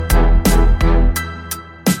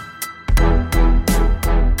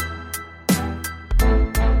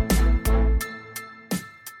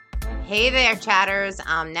Hey there, chatters.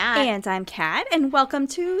 I'm Nat. And I'm Kat, and welcome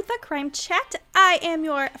to the Crime Chat. I am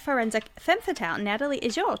your forensic femme fatale. Natalie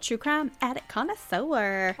is your true crime addict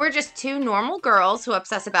connoisseur. We're just two normal girls who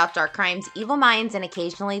obsess about dark crimes, evil minds, and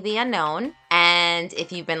occasionally the unknown. And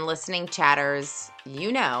if you've been listening, chatters,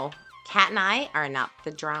 you know, Kat and I are not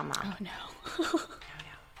the drama. Oh, no.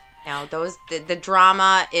 No, the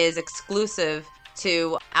drama is exclusive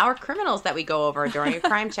to our criminals that we go over during a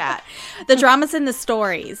crime chat. The drama's in the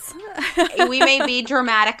stories. We may be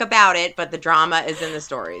dramatic about it, but the drama is in the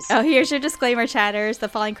stories. Oh, here's your disclaimer, chatters. The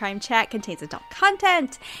following crime chat contains adult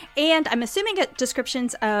content, and I'm assuming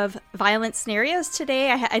descriptions of violent scenarios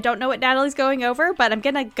today. I don't know what Natalie's going over, but I'm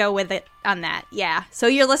going to go with it on that. Yeah. So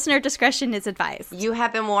your listener discretion is advised. You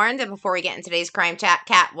have been warned, and before we get into today's crime chat,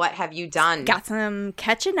 Kat, what have you done? Got some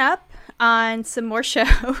catching up on some more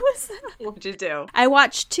shows. What'd you do? I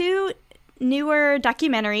watched two newer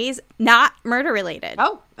documentaries, not murder related.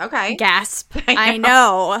 Oh, okay. Gasp. I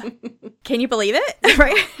know. Can you believe it?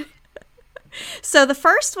 Right? So the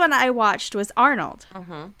first one I watched was Arnold,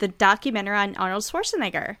 the documentary on Arnold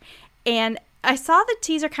Schwarzenegger. And I saw the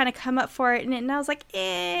teaser kind of come up for it, and I was like,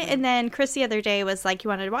 eh. And then Chris the other day was like, you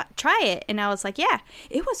want to try it? And I was like, yeah,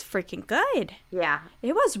 it was freaking good. Yeah.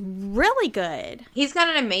 It was really good. He's got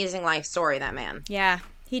an amazing life story, that man. Yeah,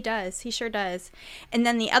 he does. He sure does. And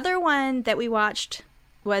then the other one that we watched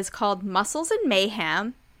was called Muscles and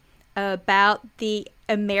Mayhem, about the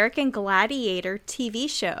American Gladiator TV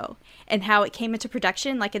show and how it came into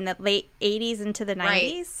production like in the late 80s into the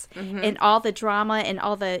 90s, and all the drama and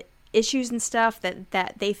all the issues and stuff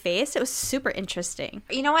that they faced. It was super interesting.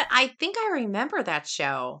 You know what? I think I remember that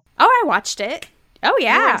show. Oh, I watched it. Oh,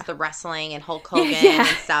 yeah. The wrestling and Hulk Hogan Yeah.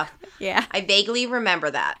 and stuff. Yeah. I vaguely remember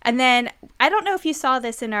that. And then, I don't know if you saw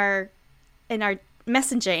this in our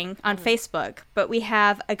messaging on Facebook, but we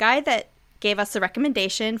have a guy that gave us a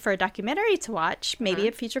recommendation for a documentary to watch, maybe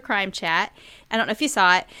a future crime chat. I don't know if you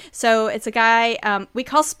saw it. So it's a guy we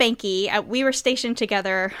call Spanky. We were stationed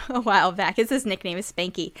together a while back. His nickname is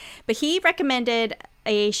Spanky. But he recommended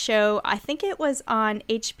a show, I think it was on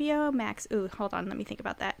HBO Max. Ooh, hold on, let me think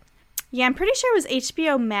about that. Yeah, I'm pretty sure it was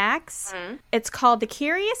HBO Max. It's called The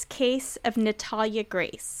Curious Case of Natalia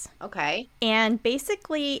Grace. Okay. And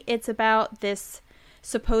basically it's about this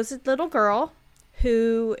supposed little girl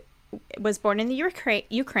who was born in the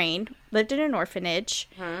Ukraine, lived in an orphanage,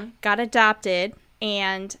 got adopted,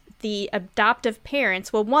 and the adoptive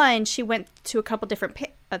parents, well, one, she went to a couple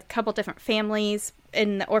different families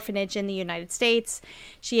in the orphanage in the United States.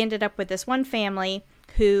 She ended up with this one family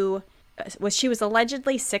who she was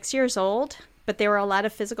allegedly 6 years old, but there were a lot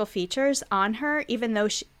of physical features on her, even though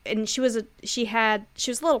she was a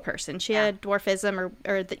little person. She had dwarfism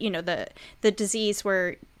or the disease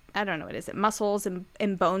where, I don't know what is it, muscles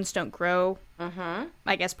and bones don't grow,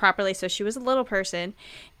 I guess, properly. So she was a little person,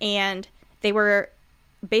 and they were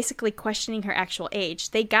basically questioning her actual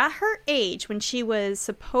age. They got her age when she was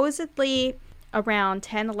supposedly around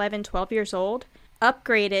 10, 11, 12 years old,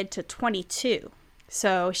 upgraded to 22.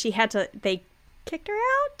 So they kicked her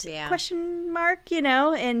out, question mark,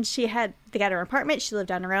 and they got her apartment. She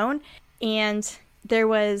lived on her own. And there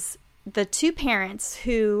was the two parents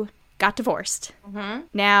who got divorced.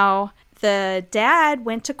 Now, the dad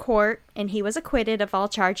went to court and he was acquitted of all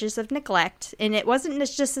charges of neglect. And it wasn't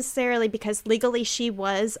just necessarily because legally she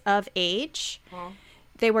was of age.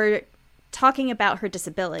 They were talking about her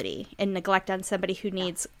disability and neglect on somebody who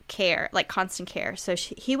needs care, like constant care. So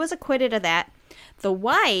he was acquitted of that. The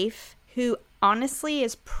wife, who honestly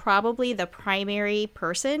is probably the primary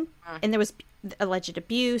person, and there was alleged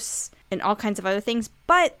abuse and all kinds of other things,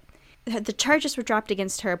 but the charges were dropped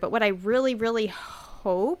against her. But what I really, really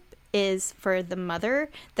hope is for the mother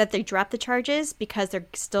that they drop the charges because they're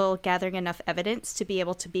still gathering enough evidence to be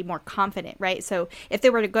able to be more confident, right? So if they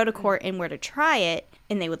were to go to court and were to try it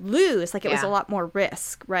and they would lose, like it was a lot more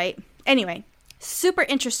risk, right? Anyway, super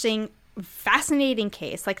interesting, fascinating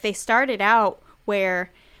case. Like they started out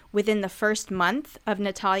where within the first month of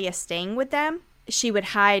Natalia staying with them, she would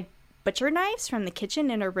hide butcher knives from the kitchen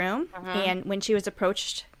in her room. And when she was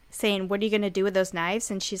approached saying, what are you going to do with those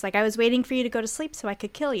knives? And she's like, I was waiting for you to go to sleep so I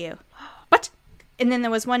could kill you. What? And then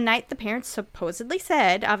there was one night the parents supposedly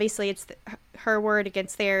said, obviously it's her word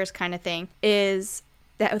against theirs kind of thing, is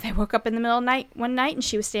that they woke up in the middle of the night one night and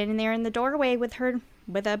she was standing there in the doorway with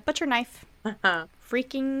a butcher knife.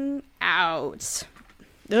 Freaking out.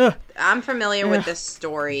 Ugh. I'm familiar with this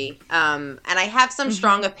story, and I have some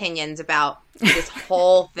strong opinions about this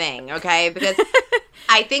whole thing, okay? Because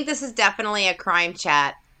I think this is definitely a crime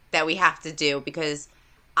chat that we have to do, because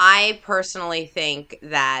I personally think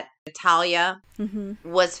that Natalia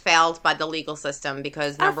was failed by the legal system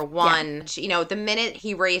because, number one, the minute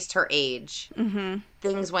he raised her age,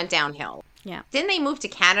 things went downhill. Yeah. Didn't they move to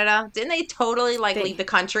Canada? Didn't they totally, leave the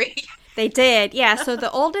country? They did, yeah. So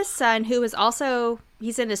the oldest son, who was also,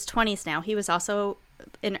 he's in his 20s now, he was also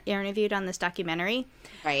interviewed on this documentary.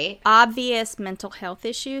 Right. Obvious mental health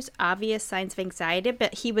issues, obvious signs of anxiety,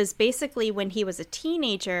 but he was basically, when he was a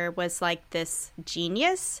teenager, was like this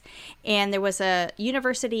genius. And there was a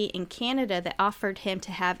university in Canada that offered him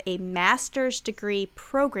to have a master's degree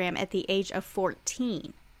program at the age of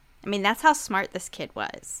 14. I mean, that's how smart this kid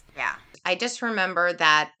was. Yeah. I just remember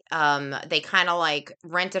that they kind of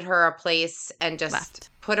rented her a place and just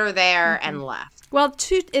put her there and left. Well,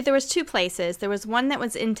 there was two places. There was one that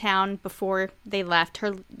was in town before they left.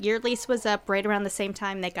 Her year lease was up right around the same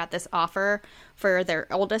time they got this offer for their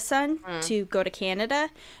oldest son to go to Canada.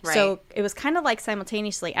 Right. So it was kind of like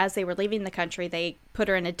simultaneously as they were leaving the country, they put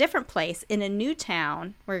her in a different place in a new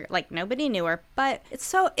town where nobody knew her. But it's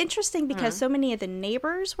so interesting because so many of the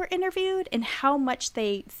neighbors were interviewed and how much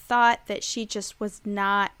they thought that she just was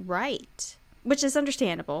not right. Which is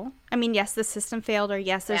understandable. I mean, yes, the system failed, or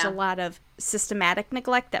yes, there's a lot of systematic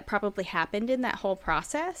neglect that probably happened in that whole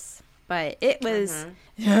process. But it was...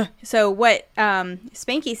 So what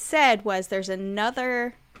Spanky said was there's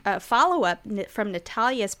another follow-up from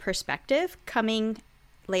Natalia's perspective coming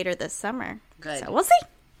later this summer. Good. So we'll see.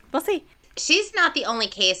 We'll see. She's not the only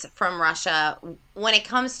case from Russia when it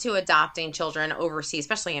comes to adopting children overseas,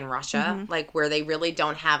 especially in Russia, where they really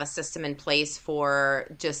don't have a system in place for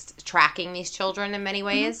just tracking these children in many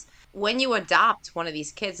ways. When you adopt one of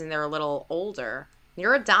these kids and they're a little older,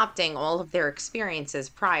 you're adopting all of their experiences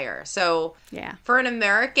prior. So for an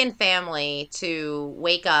American family to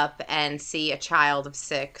wake up and see a child of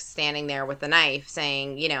 6 standing there with a knife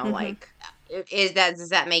saying, does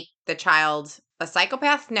that make the child a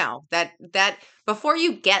psychopath? No. That before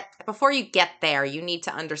you get there, you need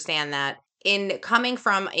to understand that in coming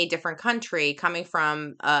from a different country, coming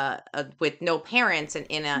from with no parents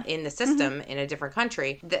in the system in a different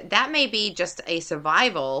country, that may be just a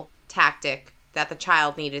survival tactic that the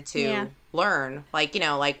child needed to learn.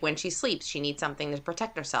 When she sleeps, she needs something to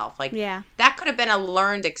protect herself. That could have been a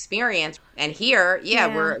learned experience. And here,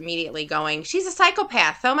 we're immediately going, she's a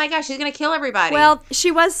psychopath. Oh my gosh, she's going to kill everybody. Well,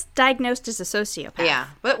 she was diagnosed as a sociopath. Yeah,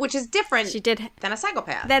 but which is different than a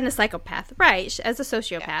psychopath. Right, as a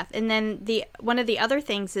sociopath. Yeah. And then one of the other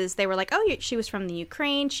things is they were like, oh, she was from the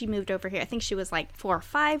Ukraine. She moved over here. I think she was 4 or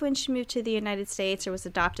 5 when she moved to the United States, or was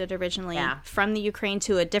adopted originally from the Ukraine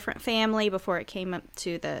to a different family before it came up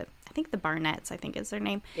to the Barnetts, I think is their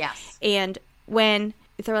name. Yes. And when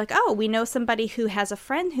they're like, oh, we know somebody who has a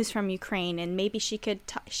friend who's from Ukraine, and maybe she could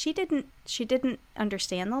she didn't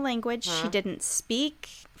understand the language. She didn't speak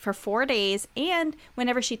for 4 days, and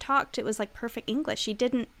whenever she talked, it was perfect English. She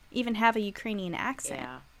didn't even have a Ukrainian accent.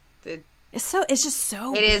 Yeah. It's just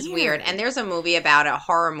so It is weird. And there's a movie about a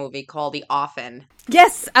horror movie called The Orphan.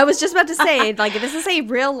 Yes, I was just about to say, this is a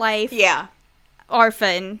real life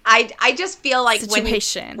orphan. I just feel like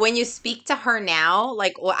situation. when you speak to her now,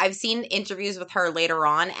 I've seen interviews with her later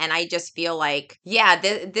on, and I just feel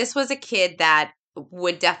this was a kid that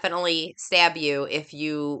would definitely stab you if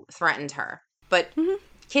you threatened her. But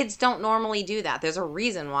kids don't normally do that. There's a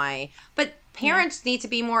reason why. But parents need to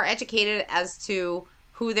be more educated as to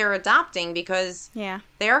who they're adopting, because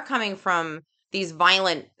they are coming from these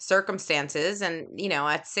violent circumstances. And,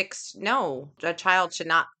 at 6, no, a child should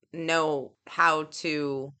not know how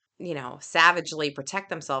to, savagely protect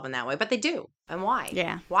themselves in that way. But they do. And why?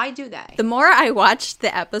 Yeah. Why do they? The more I watched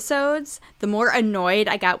the episodes, the more annoyed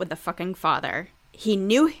I got with the fucking father. He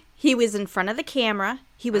knew he was in front of the camera.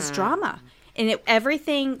 He was drama. And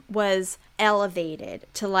everything was elevated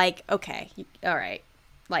to okay, all right.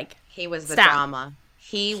 He was the stop. Drama.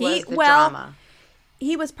 He was the drama.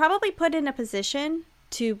 He was probably put in a position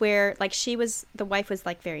to where the wife was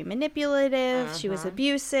very manipulative. She was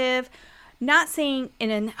abusive. Not saying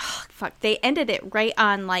they ended it right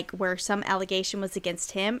on where some allegation was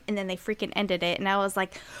against him, and then they freaking ended it, and I was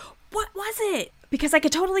like, what was it? Because I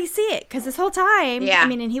could totally see it, because this whole time,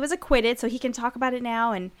 and he was acquitted, so he can talk about it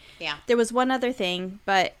now, and there was one other thing,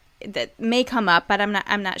 but that may come up, but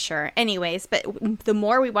I'm not sure. Anyways, but the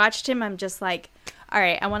more we watched him, I'm just all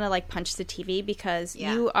right, I want to punch the TV, because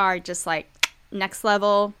you are just next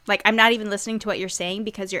level. I'm not even listening to what you're saying,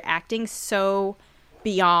 because you're acting so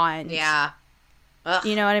beyond. Yeah. Ugh.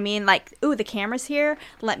 You know what I mean? Ooh, the camera's here.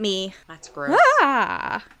 Let me. That's gross.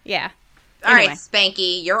 Yeah. All right,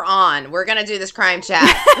 Spanky, you're on. We're going to do this crime chat.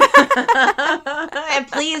 And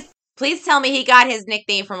please tell me he got his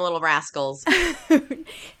nickname from Little Rascals.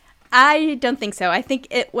 I don't think so. I think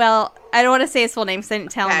I don't want to say his full name because I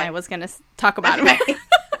didn't tell him I was going to talk about him.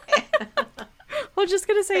 We're just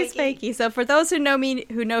going to say Spanky. So for those who know me,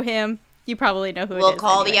 who know him, you probably know who it is. We'll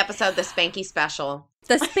call the episode the Spanky Special.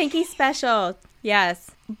 The Spanky Special.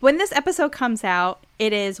 Yes. When this episode comes out,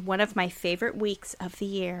 it is one of my favorite weeks of the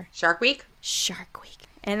year. Shark Week? Shark Week.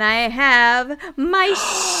 And I have my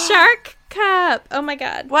shark cup. Oh my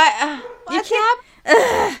God. What? What's up?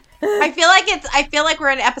 I feel like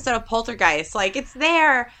we're in an episode of Poltergeist. Like, it's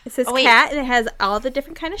there. It says cat, and it has all the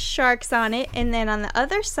different kind of sharks on it. And then on the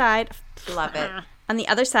other side, love it. On the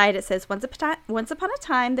other side, it says, once upon a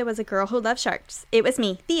time, there was a girl who loved sharks. It was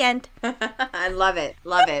me. The end. I love it.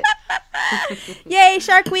 Love it. Yay,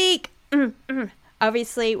 Shark Week.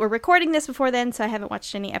 Obviously, we're recording this before then, so I haven't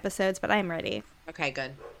watched any episodes, but I'm ready. Okay,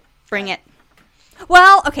 good. Bring it.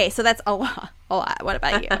 Well, okay, so that's a lot. What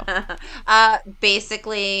about you?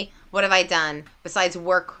 Basically, what have I done besides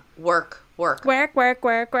work? Work. You're going to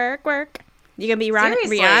be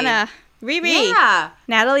Rihanna. Riri. Yeah.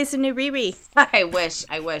 Natalie's the new Riri. I wish.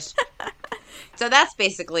 So that's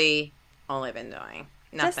basically all I've been doing.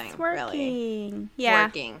 Nothing, just working. Really. Yeah.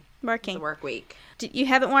 Working. It's a work week. You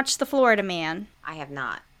haven't watched The Florida Man? I have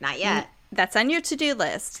not. Not yet. That's on your to-do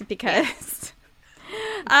list because...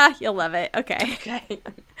 you'll love it. Okay.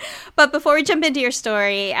 But before we jump into your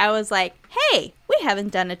story, I was like, hey, we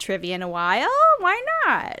haven't done a trivia in a while. Why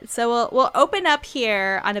not? So we'll open up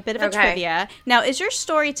here on a bit of a trivia. Now, is your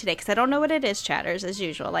story today, because I don't know what it is, chatters, as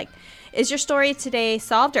usual. Like, is your story today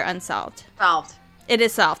solved or unsolved? Solved. It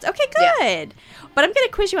is solved. Okay, good. Yeah. But I'm going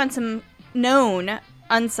to quiz you on some known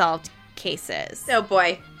unsolved cases. Oh,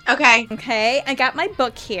 boy. Okay. Okay. I got my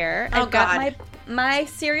book here. I've got my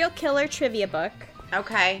serial killer trivia book.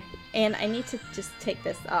 Okay. And I need to just take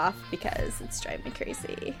this off because it's driving me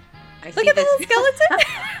crazy. Look at the little skeleton.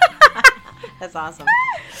 That's awesome.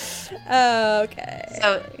 Okay.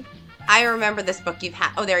 So, I remember this book you've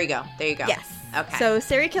had. Oh, there you go. Yes. Okay. So,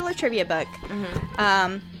 serial killer trivia book.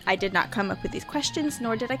 Mm-hmm. I did not come up with these questions,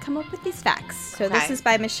 nor did I come up with these facts. So, this is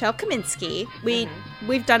by Michelle Kaminsky.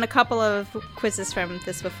 We've done a couple of quizzes from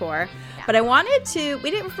this before. Yeah. But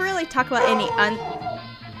we didn't really talk about any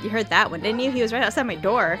You heard that one, didn't you? He was right outside my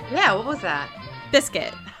door. Yeah, what was that?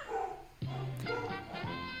 Biscuit.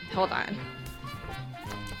 Hold on.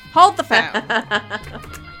 Hold the phone.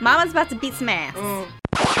 Mama's about to beat some ass.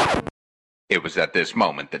 It was at this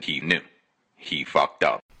moment that he knew. He fucked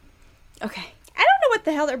up. Okay. I don't know what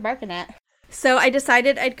the hell they're barking at. So I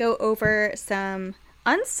decided I'd go over some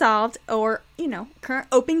unsolved or, current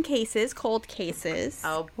open cases, cold cases.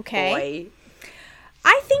 Oh, okay? Boy.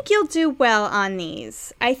 I think you'll do well on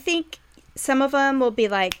these. I think some of them will be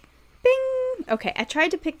like, bing. Okay, I tried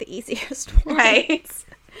to pick the easiest ones. Right.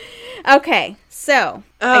 Okay, so.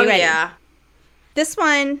 Oh, yeah. This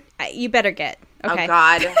one, you better get. Okay. Oh,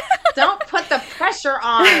 God. Don't put the pressure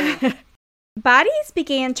on. Bodies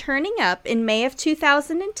began turning up in May of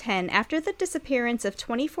 2010 after the disappearance of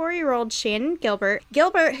 24-year-old Shannon Gilbert.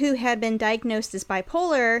 Gilbert, who had been diagnosed as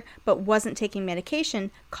bipolar but wasn't taking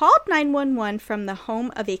medication, called 911 from the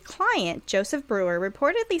home of a client, Joseph Brewer,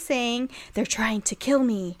 reportedly saying, "They're trying to kill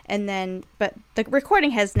me." But the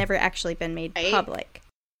recording has never actually been made public.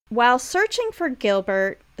 While searching for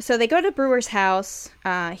Gilbert, so they go to Brewer's house.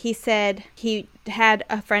 He said he had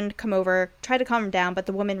a friend come over, try to calm him down, but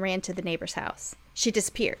the woman ran to the neighbor's house. She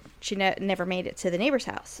disappeared. She never made it to the neighbor's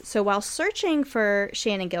house. So while searching for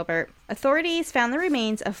Shannon Gilbert, authorities found the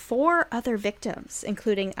remains of 4 other victims,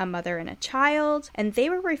 including a mother and a child, and they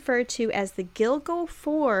were referred to as the Gilgo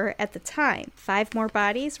 4 at the time. 5 more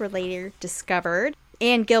bodies were later discovered,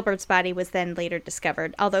 and Gilbert's body was then later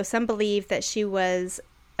discovered, although some believe that she was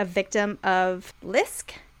a victim of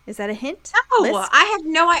Lisk. Is that a hint? No, Lisk? I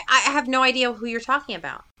have no idea who you're talking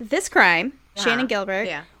about. This crime, Shannon Gilbert.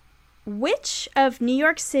 Yeah. Which of New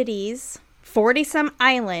York City's 40-some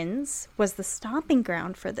islands was the stomping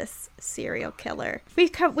ground for this serial killer?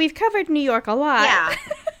 We've covered New York a lot. Yeah.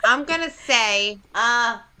 I'm gonna say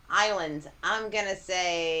islands. I'm gonna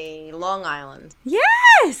say Long Island.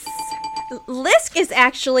 Yes. Lisk is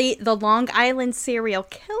actually the Long Island serial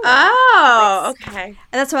killer. Oh, okay. And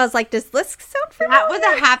that's why I was like, does Lisk sound familiar? That was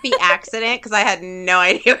a happy accident because I had no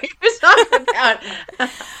idea what you were talking about.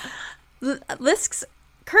 Lisk's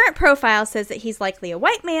current profile says that he's likely a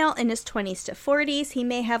white male in his 20s to 40s. He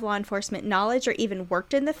may have law enforcement knowledge or even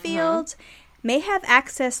worked in the field. May have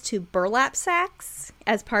access to burlap sacks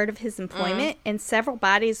as part of his employment, and several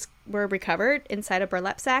bodies were recovered inside of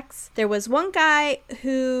burlap sacks. There was one guy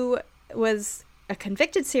who was a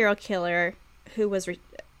convicted serial killer who was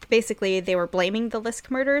basically they were blaming the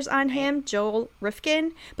Lisk murders on him, Joel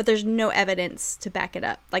Rifkin, but there's no evidence to back it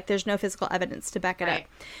up. Like, there's no physical evidence to back it up.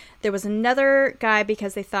 There was another guy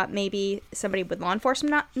because they thought maybe somebody with law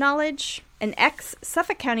enforcement knowledge. An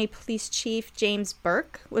ex-Suffolk County Police Chief, James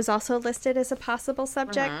Burke, was also listed as a possible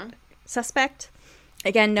suspect.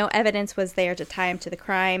 Again, no evidence was there to tie him to the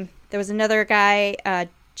crime. There was another guy,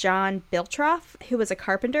 John Biltroff, who was a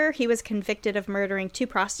carpenter. He was convicted of murdering 2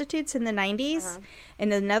 prostitutes in the 90s.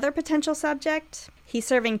 And another potential subject, he's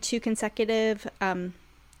serving 2 consecutive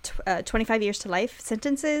 25 years to life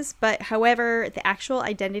sentences. But however, the actual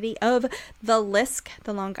identity of the Lisk,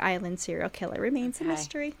 the Long Island serial killer, remains a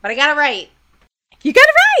mystery. But I got it right. You got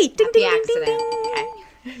it right! Ding, ding, ding,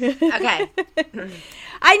 ding, ding. Okay.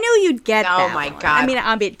 I knew you'd get that. Oh my God.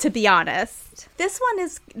 I mean, to be honest. This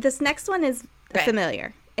next one is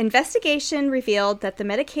familiar. Investigation revealed that the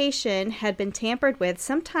medication had been tampered with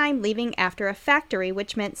sometime leaving after a factory,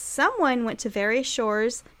 which meant someone went to various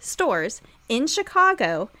stores in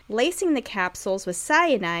Chicago, lacing the capsules with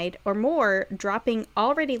cyanide or more, dropping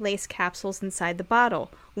already laced capsules inside the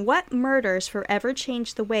bottle. What murders forever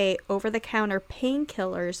changed the way over-the-counter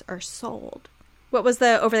painkillers are sold? What was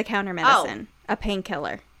the over-the-counter medicine? A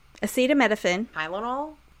painkiller. Acetaminophen.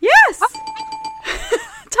 Tylenol? Yes!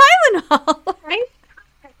 Tylenol! Right?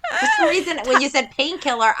 For some reason, when you said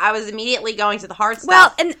painkiller, I was immediately going to the hard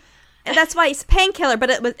stuff. Well, and that's why it's painkiller,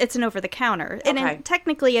 but it's an over-the-counter. Okay. And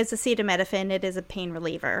technically, as acetaminophen, it is a pain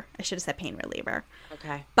reliever. I should have said pain reliever.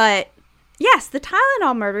 Okay. But, yes, the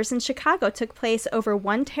Tylenol murders in Chicago took place over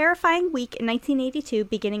one terrifying week in 1982,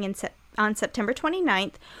 beginning on September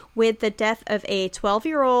 29th, with the death of a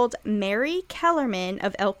 12-year-old Mary Kellerman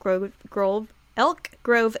of Elk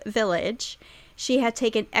Grove Village. She had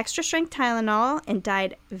taken extra-strength Tylenol and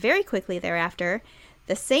died very quickly thereafter.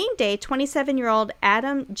 The same day, 27-year-old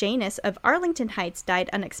Adam Janus of Arlington Heights died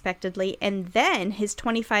unexpectedly, and then his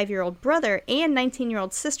 25-year-old brother and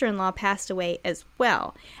 19-year-old sister-in-law passed away as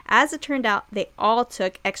well. As it turned out, they all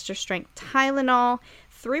took extra-strength Tylenol.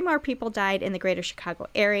 3 more people died in the greater Chicago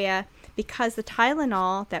area because the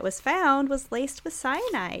Tylenol that was found was laced with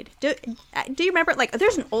cyanide. Do you remember, like,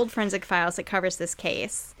 there's an old Forensic Files that covers this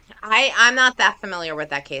case. I'm not that familiar with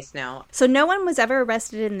that case, no. So no one was ever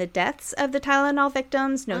arrested in the deaths of the Tylenol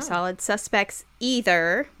victims, no solid suspects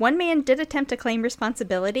either. One man did attempt to claim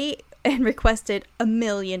responsibility and requested $1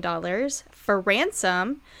 million for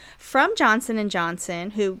ransom from Johnson &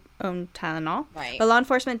 Johnson, who owned Tylenol. Right. But law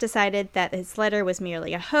enforcement decided that his letter was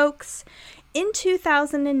merely a hoax. In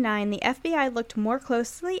 2009, the FBI looked more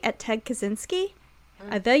closely at Ted Kaczynski,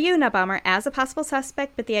 the Unabomber, as a possible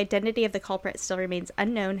suspect, but the identity of the culprit still remains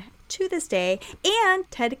unknown to this day. And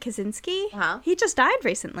Ted Kaczynski, he just died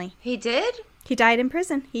recently. He did? He died in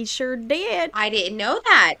prison. He sure did. I didn't know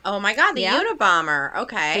that. Oh my God, the Unabomber.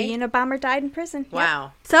 Okay. The Unabomber died in prison.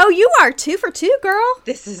 Wow. Yep. So you are 2 for 2, girl.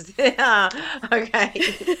 This is, okay.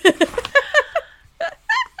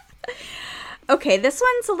 Okay, this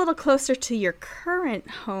one's a little closer to your current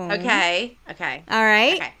home. Okay. All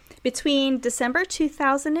right. Okay. Between December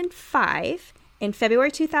 2005 and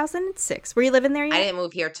February 2006. Were you living there yet? I didn't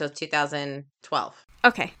move here till 2012.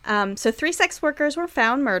 Okay. So 3 sex workers were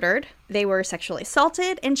found murdered. They were sexually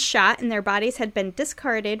assaulted and shot, and their bodies had been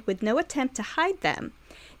discarded with no attempt to hide them.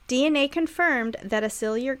 DNA confirmed that a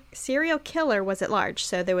serial killer was at large.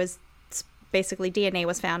 So there was basically DNA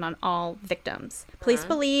was found on all victims. Police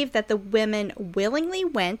believe that the women willingly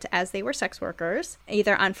went as they were sex workers,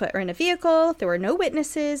 either on foot or in a vehicle. There were no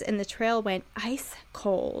witnesses, and the trail went ice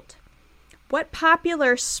cold. What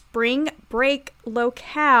popular spring break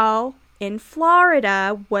locale in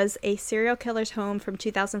Florida was a serial killer's home from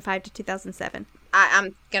 2005 to 2007?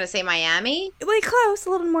 I'm going to say Miami. Really close, a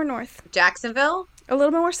little more north. Jacksonville. A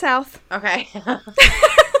little more south. Okay.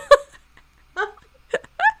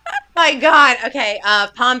 My God. Okay.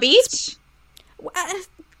 Palm Beach.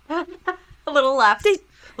 A little left. A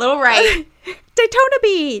little right. Daytona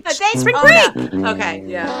Beach. Spring break. No. Okay.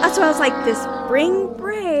 Yeah. That's why I was like, this spring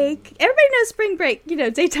break. Everybody knows spring break. You know,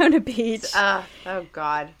 Daytona Beach. Oh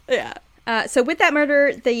God. Yeah. So with that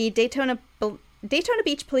murder, the Daytona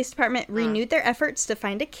Beach Police Department renewed their efforts to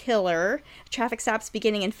find a killer. Traffic stops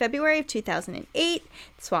beginning in February of 2008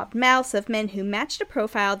 swabbed mouths of men who matched a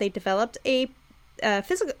profile. They developed a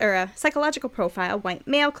physical or a psychological profile: white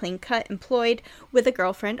male, clean cut, employed with a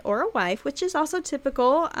girlfriend or a wife, which is also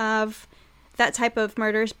typical of that type of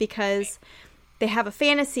murders because they have a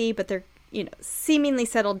fantasy, but they're, you know, seemingly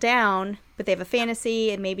settled down, but they have a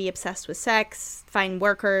fantasy and maybe obsessed with sex, find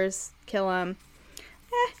workers, kill them.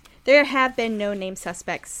 There have been no named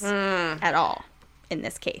suspects at all in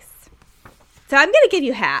this case. So I'm going to give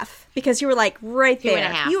you half. Because you were like right there.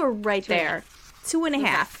 2.5. You were right there.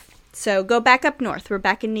 2.5. So go back up north. We're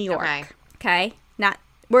back in New York. Okay.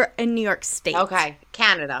 We're in New York State. Okay.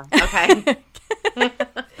 Canada. Okay.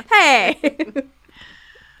 Hey.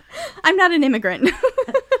 I'm not an immigrant.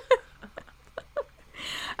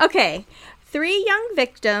 Okay. 3 young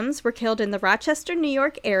victims were killed in the Rochester, New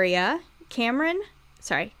York area. Carmen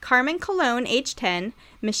Colon, age 10,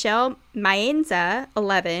 Michelle Maenza,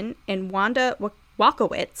 11, and Wanda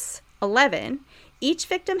Walkowitz, 11. Each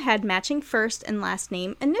victim had matching first and last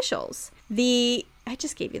name initials. I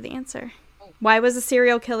just gave you the answer. Why was a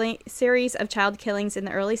series of child killings in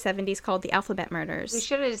the early 70s called the Alphabet Murders? We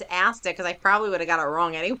should have just asked it because I probably would have got it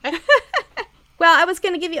wrong anyway. Well, I was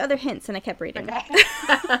going to give you other hints and I kept reading. Okay.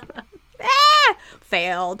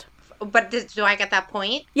 Failed. But do I get that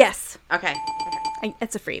point? Yes. Okay.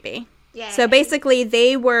 It's a freebie. Yay. So basically,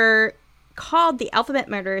 they were called the Alphabet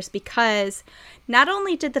Murders because not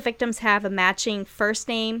only did the victims have a matching first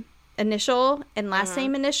name initial and last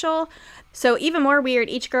name initial, so even more weird,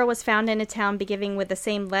 each girl was found in a town beginning with the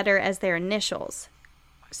same letter as their initials.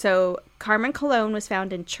 So Carmen Colon was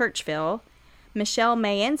found in Churchville, Michelle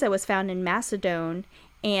Maenza was found in Macedon,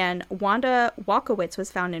 and Wanda Walkowitz was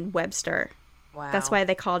found in Webster. Wow. That's why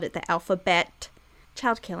they called it the Alphabet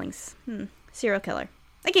Child Killings. Serial killer.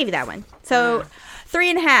 I gave you that one. So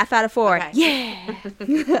 3.5 out of 4. Okay.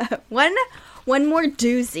 Yeah. One more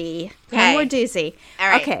doozy. Okay. One more doozy. All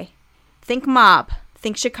right. Okay. Think mob.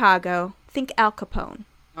 Think Chicago. Think Al Capone.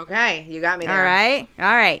 Okay. You got me there.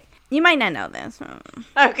 All right. You might not know this.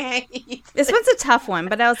 Okay. This one's a tough one,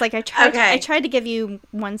 but I was like, I tried to give you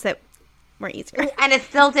ones that were easier. And it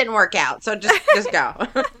still didn't work out. So just go.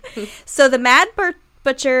 So the Mad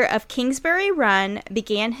Butcher of Kingsbury Run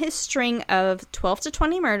began his string of 12 to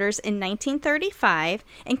 20 murders in 1935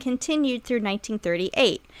 and continued through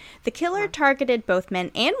 1938. The killer targeted both men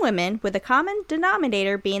and women, with a common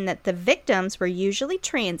denominator being that the victims were usually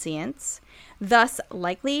transients, thus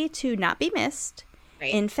likely to not be missed.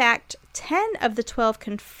 Right. In fact, 10 of the 12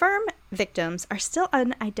 confirmed victims are still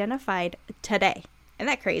unidentified today. Isn't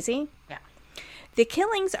that crazy? Yeah. The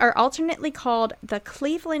killings are alternately called the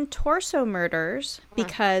Cleveland Torso Murders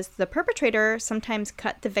because the perpetrator sometimes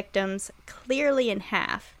cut the victims clearly in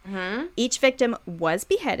half. Each victim was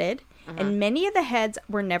beheaded, and many of the heads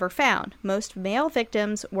were never found. Most male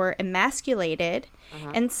victims were emasculated,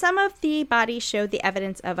 and some of the bodies showed the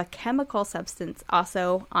evidence of a chemical substance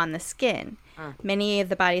also on the skin. Many of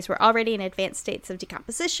the bodies were already in advanced states of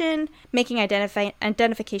decomposition, making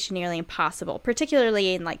identification nearly impossible,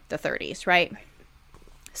 particularly in like the 30s, right?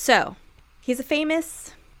 So, he's a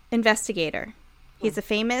famous investigator. He's a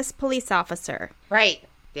famous police officer. Right.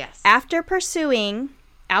 Yes. After pursuing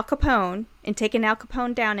Al Capone and taking Al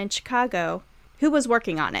Capone down in Chicago, who was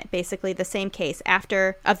working on it? Basically the same case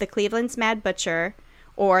of the Cleveland's Mad Butcher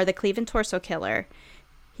or the Cleveland Torso Killer.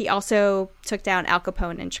 He also took down Al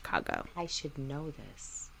Capone in Chicago. I should know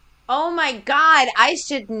this. Oh my God, I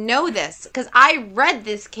should know this because I read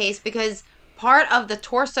this case because part of the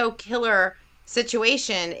Torso Killer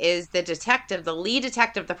situation is the lead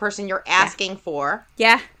detective, the person you're asking for.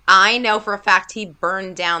 Yeah. I know for a fact he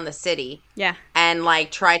burned down the city. Yeah. And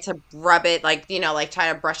like tried to rub it, like, you know, like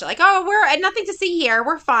try to brush it, like, oh, we're nothing to see here.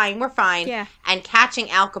 We're fine. Yeah. And catching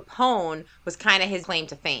Al Capone was kind of his claim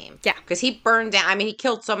to fame. Yeah. Because he burned down, he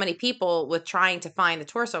killed so many people with trying to find the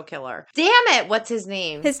Torso Killer. Damn it. What's his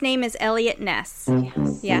name? His name is Elliot Ness.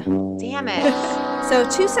 Yes. Yeah. Damn it. So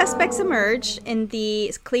 2 suspects emerged in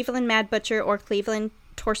the Cleveland Mad Butcher or Cleveland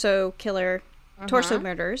Torso Killer, Torso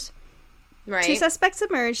Murders. Right. 2 suspects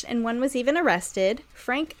emerged, and 1 was even arrested.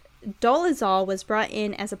 Frank Dolezal was brought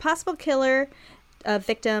in as a possible killer of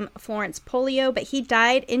victim Florence Polio, but he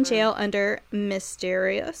died in jail under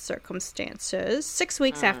mysterious circumstances 6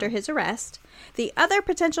 weeks after his arrest. The other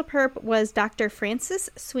potential perp was Dr. Francis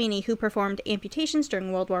Sweeney, who performed amputations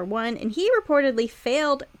during World War I, and he reportedly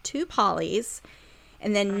failed 2 polys,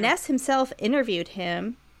 and then Ness himself interviewed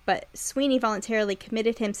him. But Sweeney voluntarily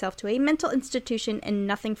committed himself to a mental institution, and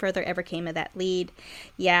nothing further ever came of that lead.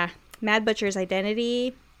 Yeah, Mad Butcher's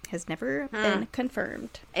identity has never been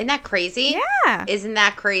confirmed. Isn't that crazy? Yeah. Isn't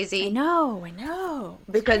that crazy? I know.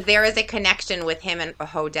 Because there is a connection with him and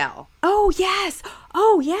Hodel. Oh, yes.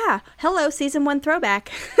 Oh, yeah. Hello, season 1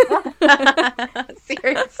 throwback.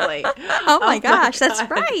 Seriously. Oh, my gosh. God.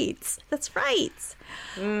 That's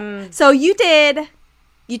right. So you did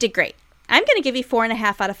great. I'm going to give you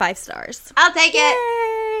 4.5 out of 5 stars. I'll take Yay!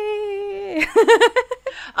 it.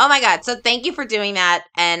 Oh my God. So thank you for doing that.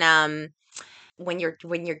 And when you're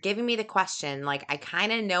giving me the question, like I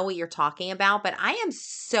kind of know what you're talking about, but I am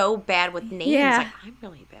so bad with names. Yeah. Like I'm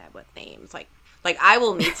really bad with names. Like Like, I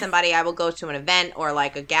will meet somebody, I will go to an event or,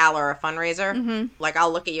 like, a gala or a fundraiser. Mm-hmm. Like,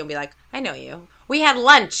 I'll look at you and be like, I know you. We had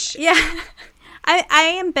lunch. Yeah.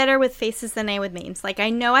 I am better with faces than I am with names. Like, I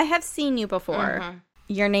know I have seen you before. Mm-hmm.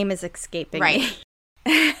 Your name is escaping me.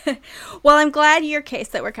 Well, I'm glad your case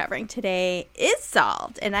that we're covering today is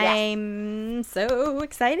solved, and yes. I'm so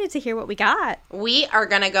excited to hear what we got. We are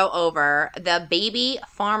going to go over the baby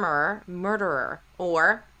farmer murderer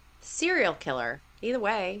or serial killer. Either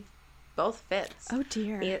way, both fits. Oh,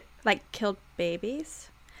 dear. Like killed babies?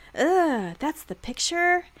 Ugh, that's the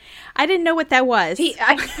picture. I didn't know what that was.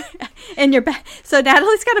 And your so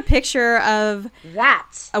Natalie's got a picture of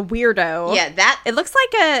that a weirdo. Yeah, that it looks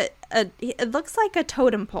like a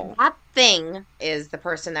totem pole. That thing is the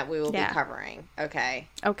person that we will be covering. Okay,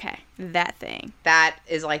 that thing. That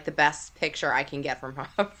is like the best picture I can get from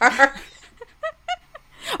her.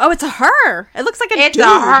 Oh, it's a her. It looks like a It's dude.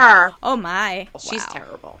 a her. Oh, my. She's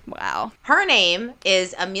terrible. Wow. Her name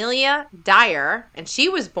is Amelia Dyer, and she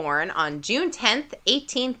was born on June 10th,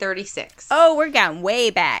 1836. Oh, we're going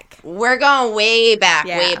way back. We're going way back,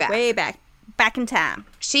 way back. Back in time.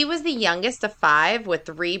 She was the youngest of 5 with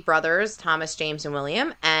 3 brothers, Thomas, James, and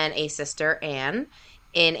William, and a sister, Anne,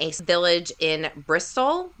 in a village in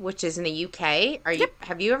Bristol, which is in the UK.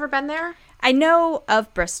 Have you ever been there? I know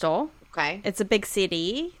of Bristol. Okay. It's a big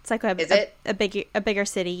city. It's like a bigger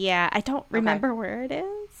city. Yeah. I don't remember where it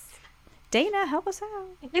is. Dana, help us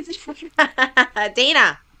out.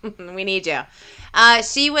 Dana, we need you.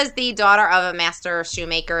 She was the daughter of a master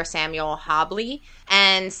shoemaker, Samuel Hobley,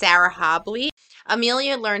 and Sarah Hobley.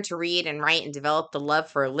 Amelia learned to read and write and developed a love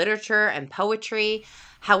for literature and poetry.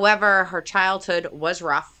 However, her childhood was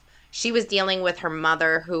rough. She was dealing with her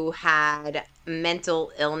mother, who had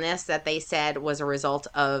mental illness that they said was a result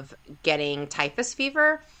of getting typhus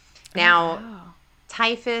fever. Now,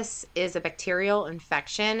 typhus is a bacterial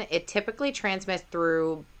infection. It typically transmits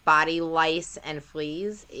through body lice and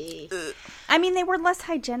fleas. I mean, they were less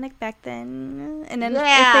hygienic back then. And then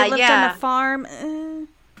if they lived on a farm,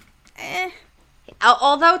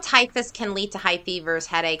 Although typhus can lead to high fevers,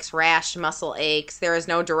 headaches, rash, muscle aches, there is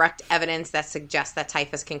no direct evidence that suggests that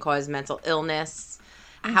typhus can cause mental illness.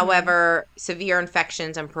 Mm-hmm. However, severe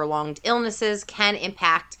infections and prolonged illnesses can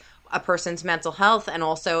impact a person's mental health. And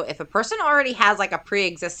also, if a person already has like a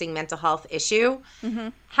pre-existing mental health issue,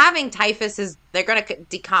 having typhus they're going to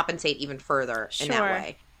decompensate even further in that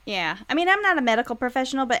way. Yeah. I mean, I'm not a medical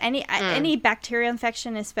professional, but any bacterial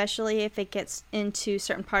infection, especially if it gets into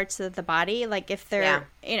certain parts of the body, like if they're,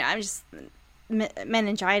 I'm just,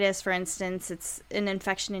 meningitis, for instance, it's an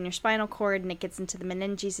infection in your spinal cord and it gets into the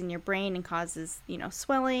meninges in your brain and causes,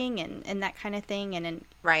 swelling and that kind of thing. And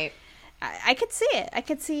right. I could see it. I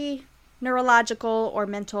could see neurological or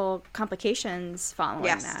mental complications following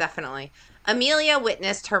that. Yes, definitely. Amelia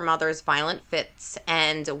witnessed her mother's violent fits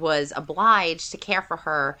and was obliged to care for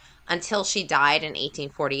her until she died in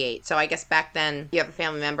 1848. So I guess back then, you have a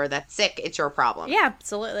family member that's sick, it's your problem. Yeah,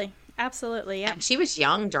 absolutely. Absolutely, yeah. She was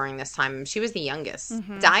young during this time. She was the youngest.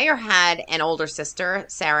 Mm-hmm. Dyer had an older sister,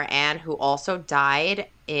 Sarah Ann, who also died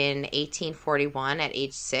in 1841 at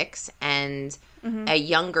age 6, and a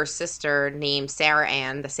younger sister named Sarah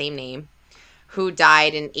Ann, the same name, who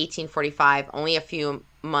died in 1845, only a few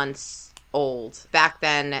months old. Back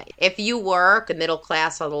then, if you were the middle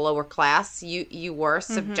class or the lower class, you were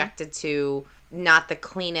subjected to not the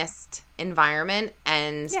cleanest environment.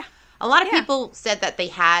 And a lot of people said that they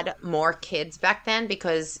had more kids back then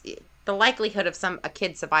because the likelihood of a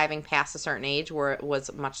kid surviving past a certain age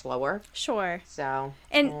was much lower. Sure. So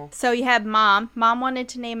so you had mom. Mom wanted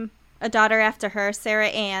to name a daughter after her, Sarah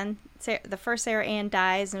Ann. The first Sarah Ann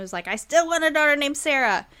dies and was like, I still want a daughter named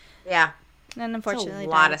Sarah. Yeah. And unfortunately, it's a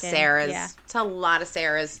lot of Sarahs. Yeah. It's a lot of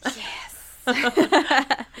Sarahs.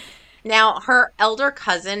 Yes. Now, her elder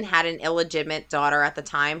cousin had an illegitimate daughter at the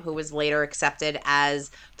time who was later accepted as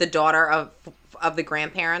the daughter of the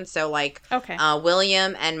grandparents. So,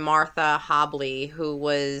 William and Martha Hobley, who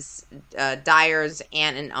was Dyer's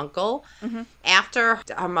aunt and uncle. Mm-hmm. After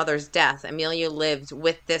her mother's death, Amelia lived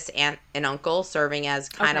with this aunt and uncle, serving as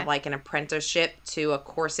kind of like an apprenticeship to a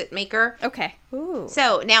corset maker. Okay. Ooh.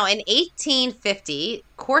 So, now in 1850,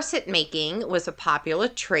 corset making was a popular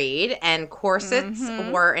trade, and corsets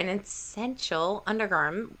were an essential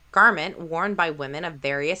undergarment worn by women of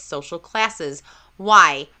various social classes.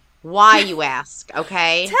 Why? Why, you ask,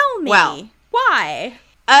 okay? Tell me. Well, why?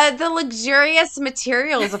 The luxurious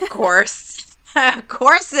materials, of course.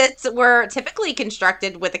 Corsets were typically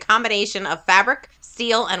constructed with a combination of fabric,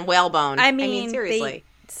 steel, and whalebone. I mean seriously. They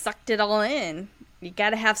sucked it all in. You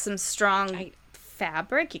gotta have some strong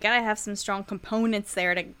fabric. You gotta have some strong components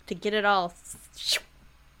there to get it all.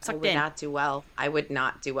 I would not do well. I would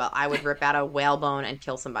not do well. I would rip out a whalebone and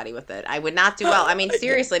kill somebody with it. I would not do well. I mean,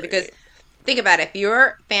 seriously, because think about it. If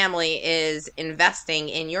your family is investing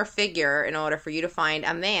in your figure in order for you to find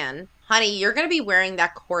a man, honey, you're going to be wearing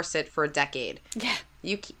that corset for a decade. Yeah.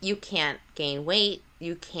 You can't gain weight.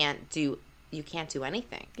 You can't do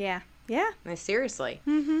anything. Yeah. Yeah. I mean, seriously.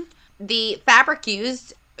 Mm-hmm. The fabric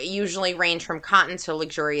used usually range from cotton to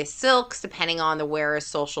luxurious silks, depending on the wearer's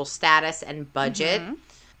social status and budget. Mm-hmm.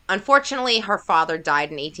 Unfortunately, her father died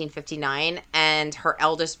in 1859, and her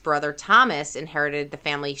eldest brother, Thomas, inherited the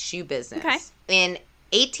family shoe business. Okay. In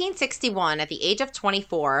 1861, at the age of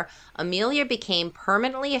 24, Amelia became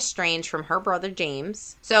permanently estranged from her brother,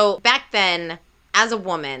 James. So back then, as a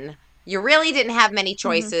woman, you really didn't have many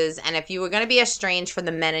choices, and if you were going to be estranged from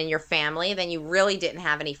the men in your family, then you really didn't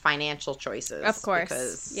have any financial choices. Of course.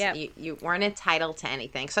 Because Yep. you weren't entitled to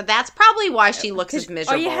anything. So that's probably why she looks as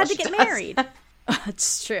miserable. Or you had as to she get does. married.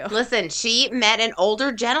 It's true. Listen, she met an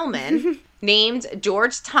older gentleman named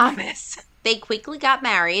George Thomas. They quickly got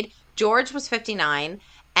married. George was 59,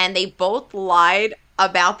 and they both lied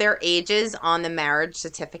about their ages on the marriage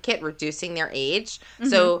certificate, reducing their age. Mm-hmm.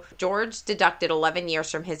 So George deducted 11 years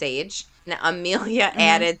from his age. And Amelia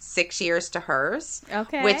added 6 years to hers.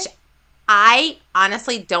 Okay. Which I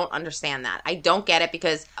honestly don't understand that. I don't get it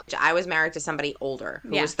because I was married to somebody older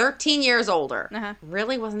who was 13 years older. Uh-huh.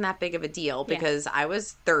 Really wasn't that big of a deal because I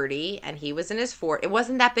was 30 and he was in his 40s. It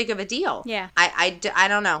wasn't that big of a deal. Yeah. I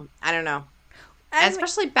don't know.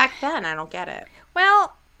 Especially back then, I don't get it.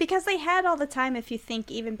 Well, because they had all the time, if you think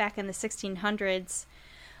even back in the 1600s,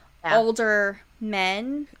 older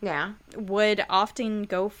men would often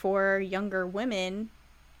go for younger women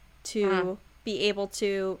to be able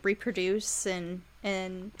to reproduce and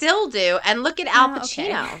still do. And look at Al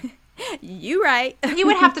Pacino. Okay. You right. He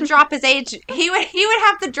would have to drop his age. He would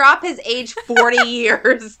have to drop his age 40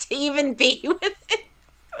 years to even be with it.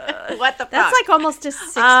 What the fuck? That's like almost a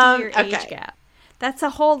 60-year age gap. That's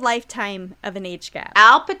a whole lifetime of an age gap.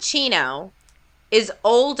 Al Pacino is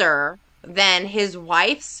older than his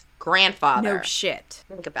wife's grandfather. No shit.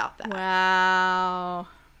 Think about that. Wow.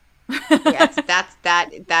 Yes,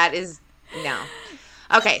 that is no.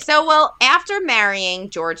 Okay, so after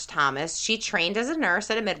marrying George Thomas, she trained as a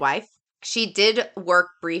nurse and a midwife. She did work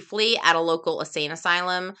briefly at a local insane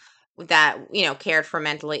asylum that, cared for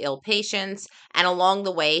mentally ill patients. And along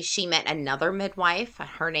the way, she met another midwife.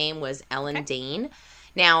 Her name was Ellen Dane.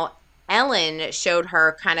 Now, Ellen showed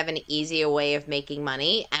her kind of an easier way of making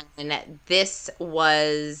money. And this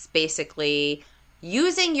was basically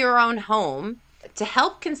using your own home to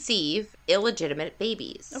help conceive illegitimate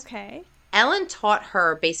babies. Okay. Ellen taught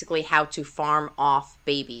her basically how to farm off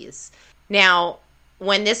babies. Now,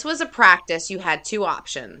 when this was a practice, you had two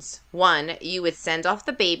options. One, you would send off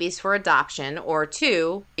the babies for adoption, or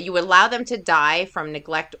two, you would allow them to die from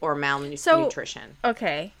neglect or malnutrition.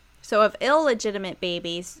 Okay. So of illegitimate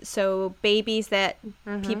babies, so babies that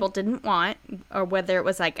people didn't want, or whether it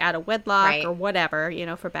was like out of wedlock or whatever,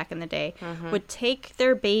 for back in the day, would take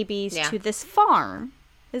their babies to this farm,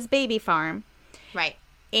 this baby farm. Right.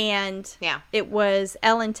 And it was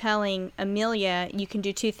Ellen telling Amelia, you can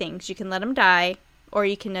do two things. You can let them die, or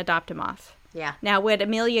you can adopt them off. Yeah. Now, would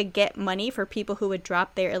Amelia get money for people who would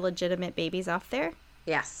drop their illegitimate babies off there?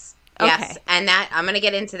 Yes. Okay. Yes. And that, I'm going to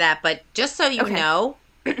get into that, but just so you know,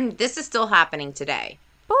 this is still happening today.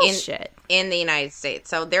 Bullshit. In the United States.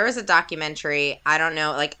 So there is a documentary, I don't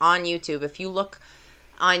know, like on YouTube. If you look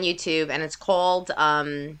on YouTube, and it's called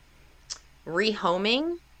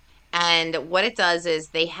Rehoming. And what it does is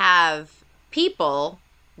they have people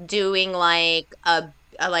doing like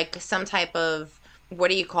some type of, what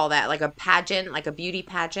do you call that? Like a pageant, like a beauty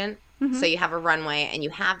pageant. Mm-hmm. So you have a runway and you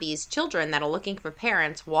have these children that are looking for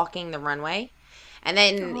parents walking the runway. And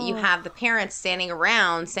then you have the parents standing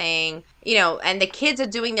around saying, and the kids are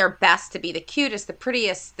doing their best to be the cutest, the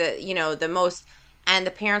prettiest, the most, and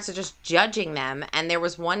the parents are just judging them. And there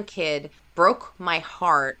was one kid, broke my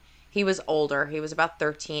heart. He was older. He was about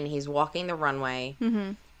 13. He's walking the runway.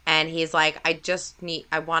 Mm-hmm. And he's like,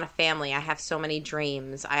 I want a family. I have so many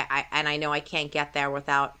dreams. And I know I can't get there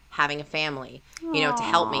without having a family, to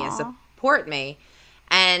help me and support me.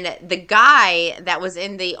 And the guy that was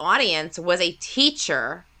in the audience was a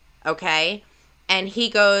teacher, okay? And he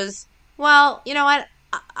goes, well, you know what?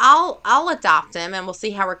 I'll adopt him and we'll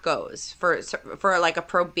see how it goes for like a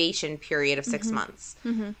probation period of 6 months.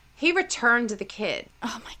 Mm-hmm. He returned the kid.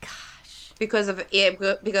 Oh my gosh! Because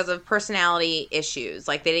of personality issues,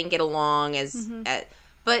 like they didn't get along but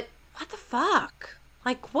what the fuck?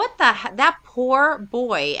 Like that poor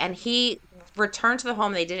boy, and he returned to the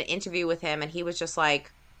home. They did an interview with him, and he was just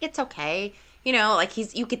like, "It's okay." You know, like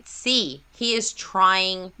you could see he is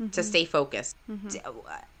trying to stay focused.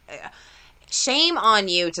 Shame on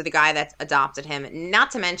you to the guy that adopted him.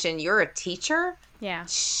 Not to mention, you're a teacher. Yeah.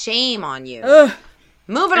 Shame on you. Ugh.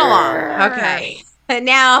 Moving along. Okay.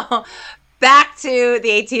 Now, back to the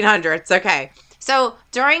 1800s. Okay. So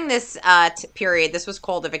during this period, this was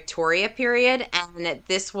called the Victoria period, and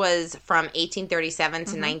this was from 1837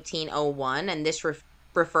 to 1901, and this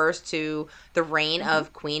refers to the reign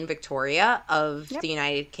of Queen Victoria of the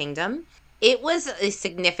United Kingdom. It was a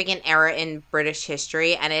significant era in British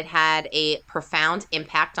history, and it had a profound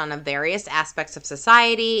impact on various aspects of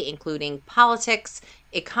society, including politics,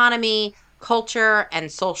 economy, culture,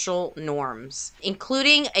 and social norms,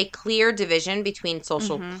 including a clear division between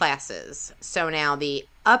social classes. So now the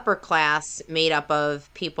upper class made up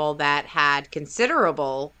of people that had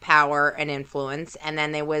considerable power and influence, and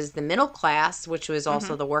then there was the middle class, which was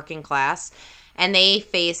also the working class, and they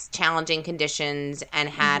faced challenging conditions and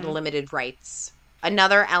had limited rights.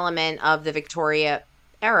 Another element of the Victoria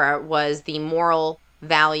era was the moral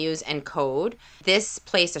values and code. This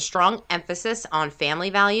placed a strong emphasis on family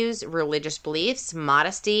values, religious beliefs,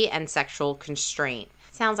 modesty, and sexual constraint.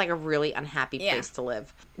 Sounds like a really unhappy place to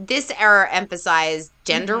live. This era emphasized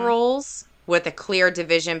gender roles with a clear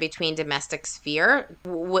division between domestic sphere,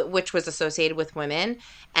 which was associated with women,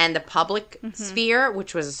 and the public sphere,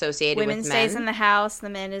 which was associated with men. Women stays in the house, the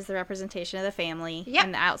men is the representation of the family,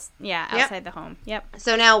 and outside the home. Yep.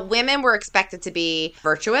 So now women were expected to be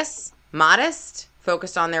virtuous, modest,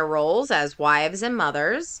 focused on their roles as wives and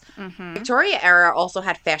mothers. Victoria era also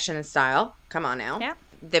had fashion and style. Come on now. Yeah.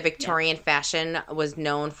 The Victorian fashion was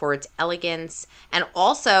known for its elegance and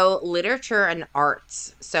also literature and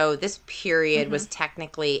arts. So this period was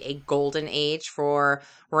technically a golden age for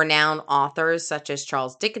renowned authors such as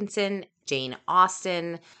Charles Dickens, Jane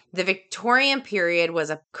Austen. The Victorian period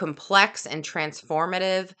was a complex and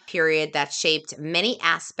transformative period that shaped many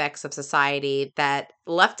aspects of society that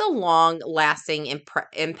left a long-lasting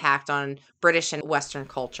impact on British and Western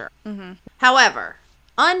culture. However,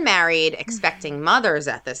 unmarried expecting mothers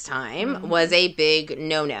at this time was a big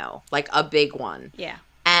no-no, like a big one. Yeah.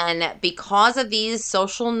 And because of these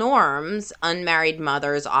social norms, unmarried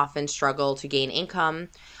mothers often struggle to gain income.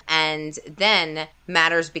 And then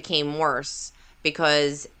matters became worse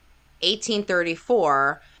because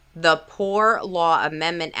 1834, the Poor Law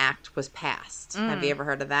Amendment Act was passed. Have you ever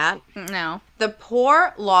heard of that? No. The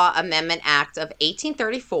Poor Law Amendment Act of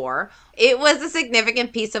 1834, it was a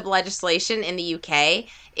significant piece of legislation in the UK.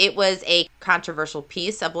 It was a controversial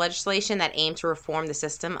piece of legislation that aimed to reform the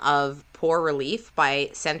system of poor relief by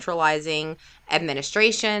centralizing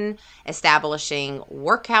administration, establishing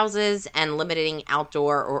workhouses, and limiting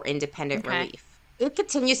outdoor or independent relief. It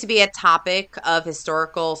continues to be a topic of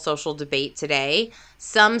historical social debate today.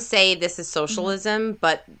 Some say this is socialism,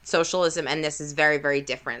 but socialism and this is very, very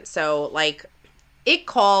different. So, like, it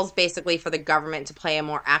calls basically for the government to play a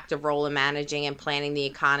more active role in managing and planning the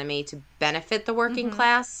economy to benefit the working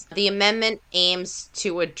class. The amendment aims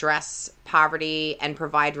to address poverty and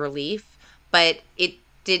provide relief, but it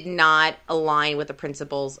did not align with the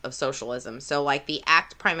principles of socialism. So, like, the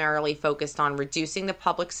act primarily focused on reducing the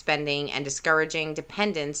public spending and discouraging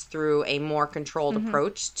dependence through a more controlled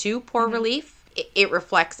approach to poor relief. It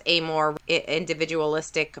reflects a more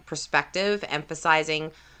individualistic perspective,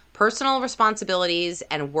 emphasizing personal responsibilities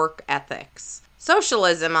and work ethics.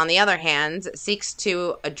 Socialism, on the other hand, seeks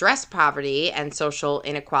to address poverty and social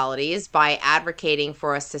inequalities by advocating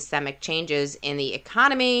for systemic changes in the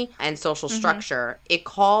economy and social structure. It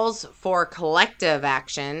calls for collective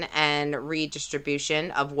action and redistribution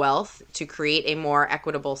of wealth to create a more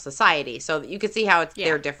equitable society. So you can see how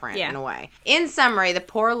they're different in a way. In summary, the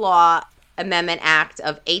Poor Law Amendment Act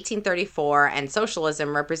of 1834 and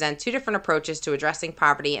socialism represent two different approaches to addressing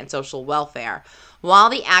poverty and social welfare. While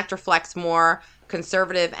the act reflects more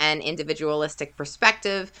conservative and individualistic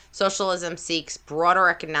perspective, socialism seeks broader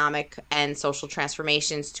economic and social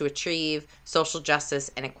transformations to achieve social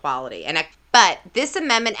justice and equality. But this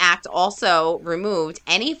Amendment Act also removed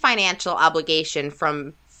any financial obligation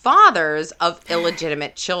from fathers of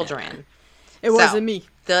illegitimate children. It wasn't me.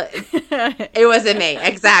 It wasn't me,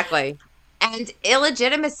 exactly. And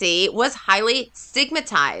illegitimacy was highly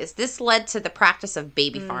stigmatized. This led to the practice of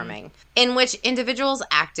baby farming, in which individuals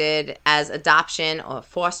acted as adoption or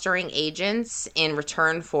fostering agents in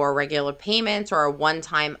return for regular payments or a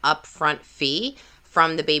one-time upfront fee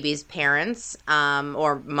from the baby's parents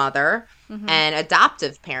or mother and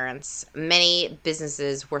adoptive parents. Many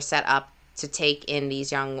businesses were set up to take in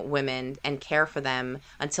these young women and care for them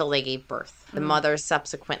until they gave birth. The mothers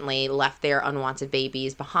subsequently left their unwanted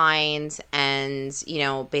babies behind and,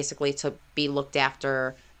 basically to be looked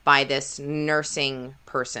after by this nursing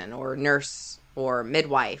person or nurse or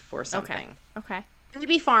midwife or something. Okay.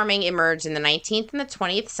 Baby farming emerged in the 19th and the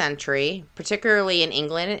 20th century, particularly in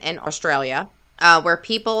England and Australia, where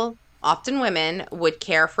people, often women, would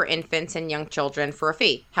care for infants and young children for a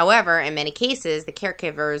fee. However, in many cases, the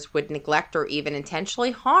caregivers would neglect or even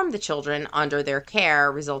intentionally harm the children under their care,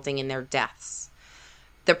 resulting in their deaths.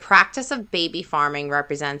 The practice of baby farming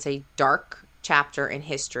represents a dark chapter in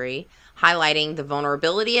history, highlighting the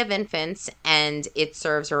vulnerability of infants, and it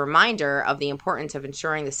serves a reminder of the importance of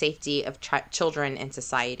ensuring the safety of children in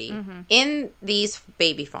society. In these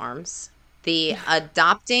baby farms, the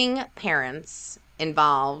adopting parents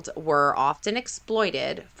involved were often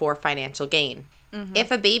exploited for financial gain.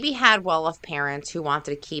 If a baby had well-off parents who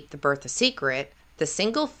wanted to keep the birth a secret, the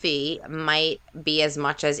single fee might be as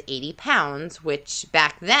much as £80, which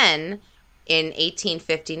back then in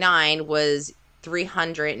 1859 was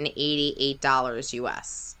 $388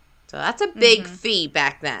 US. So that's a big fee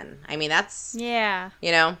back then. I mean, that's, Yeah.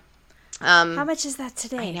 How much is that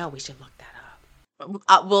today? I know, we should look that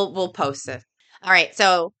up. We'll post it. All right,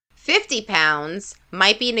 so £50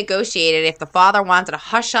 might be negotiated if the father wanted to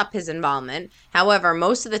hush up his involvement. However,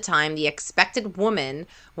 most of the time, the expected woman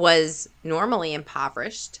was normally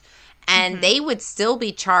impoverished, and they would still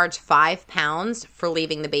be charged £5 for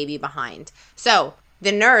leaving the baby behind. So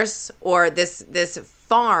the nurse or this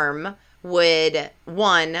farm would,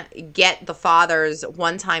 one, get the father's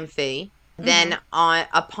one-time fee. Then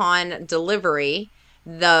upon delivery,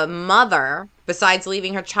 the mother, besides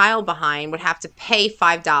leaving her child behind, would have to pay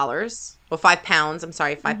 £5. Well, £5. I'm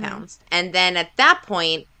sorry, £5. And then at that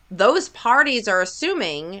point, those parties are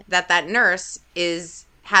assuming that nurse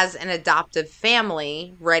has an adoptive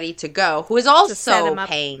family ready to go who is also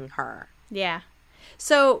paying her. Yeah.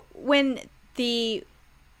 So when the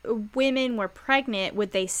women were pregnant,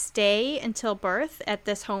 would they stay until birth at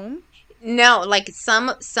this home? No, like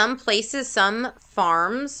some places, some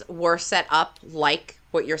farms were set up like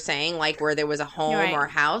what you're saying, like where there was a home or a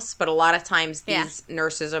house. But a lot of times these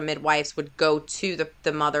nurses or midwives would go to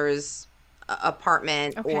the mother's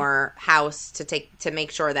apartment or house to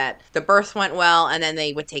make sure that the birth went well, and then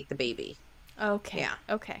they would take the baby. Okay. Yeah.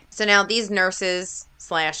 Okay. So now these nurses /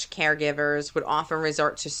 caregivers would often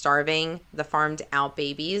resort to starving the farmed out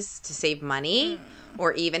babies to save money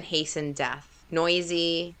or even hasten death.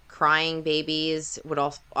 Noisy, crying babies would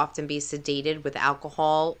often be sedated with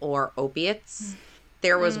alcohol or opiates.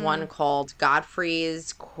 There was one called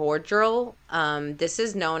Godfrey's Cordial. This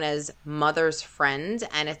is known as Mother's Friend,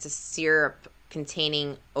 and it's a syrup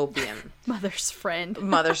containing opium. Mother's Friend.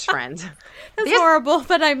 Mother's Friend. That's horrible,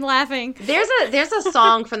 but I'm laughing. There's a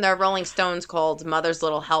song from the Rolling Stones called Mother's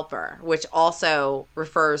Little Helper, which also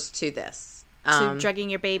refers to this. To drugging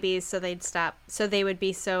your babies so they'd stop. So they would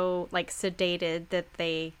be so, sedated that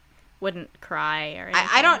they wouldn't cry or anything.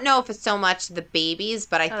 I don't know if it's so much the babies,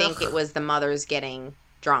 but I think it was the mothers getting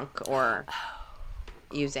drunk or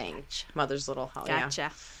using Mother's Little Helper.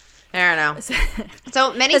 Gotcha. Yeah. I don't know.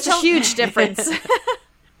 So many That's a huge difference.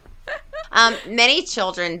 Many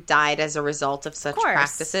children died as a result of such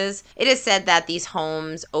practices. It is said that these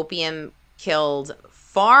homes, opium killed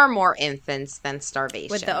far more infants than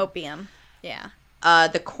starvation. With the opium, yeah.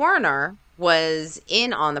 The coroner was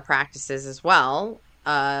in on the practices as well,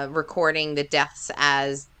 recording the deaths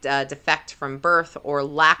as defect from birth or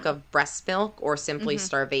lack of breast milk or simply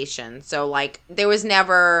starvation. So, there was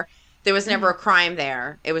never a crime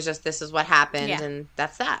there. It was just, this is what happened, and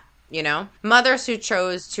that's that. Mothers who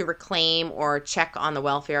chose to reclaim or check on the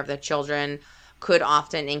welfare of their children could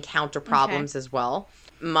often encounter problems as well.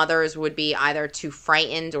 Mothers would be either too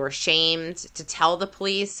frightened or ashamed to tell the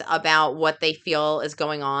police about what they feel is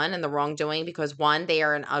going on and the wrongdoing because, one, they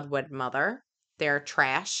are an unwed mother. They're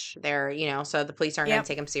trash. They're, so the police aren't going to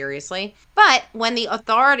take them seriously. But when the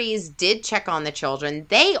authorities did check on the children,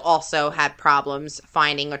 they also had problems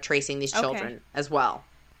finding or tracing these children as well.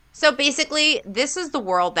 So basically, this is the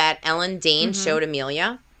world that Ellen Dane showed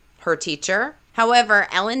Amelia, her teacher. However,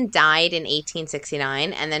 Ellen died in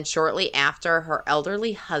 1869, and then shortly after, her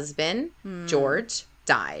elderly husband, George,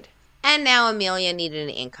 died. And now Amelia needed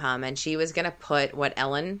an income, and she was going to put what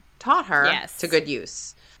Ellen taught her to good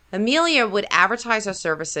use. Amelia would advertise her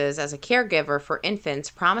services as a caregiver for infants,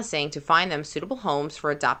 promising to find them suitable homes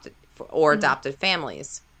for adopted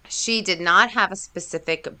families. She did not have a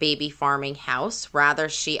specific baby farming house. Rather,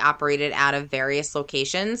 she operated out of various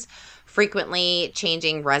locations, frequently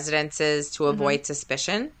changing residences to avoid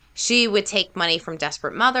suspicion. She would take money from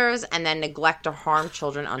desperate mothers and then neglect or harm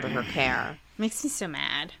children under her care. Makes me so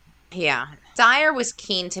mad. Yeah. Dyer was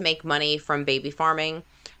keen to make money from baby farming.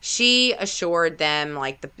 She assured them,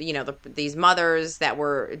 like, these mothers that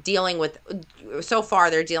were dealing with, so far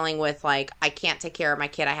they're dealing with, like, I can't take care of my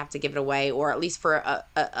kid, I have to give it away, or at least for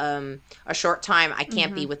a short time, I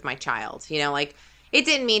can't be with my child. You know, like, it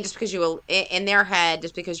didn't mean just because in their head,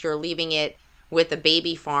 just because you're leaving it with a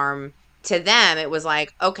baby farm, to them, it was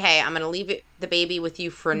like, okay, I'm going to leave the baby with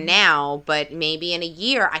you for now, but maybe in a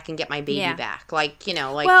year I can get my baby back. Like, you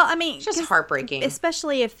know, like, well, I mean, it's just heartbreaking.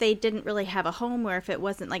 Especially if they didn't really have a home, or if it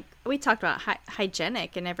wasn't, like, we talked about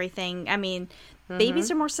hygienic and everything. I mean,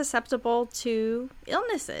 babies are more susceptible to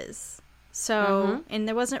illnesses. So, and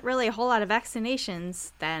there wasn't really a whole lot of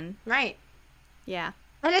vaccinations then. Right. Yeah.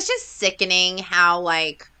 And it's just sickening how,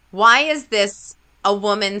 like, why is this a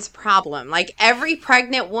woman's problem? Like, every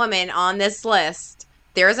pregnant woman on this list,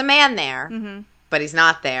 there's a man there, but he's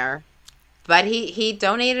not there. But he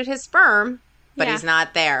donated his sperm, but he's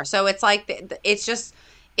not there. So it's like, it's just,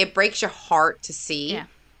 it breaks your heart to see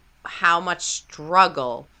how much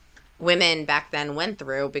struggle women back then went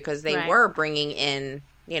through, because they were bringing in,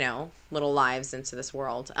 you know, little lives into this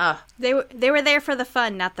world. They were there for the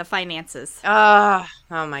fun, not the finances. Oh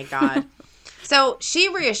my God. So she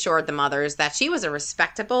reassured the mothers that she was a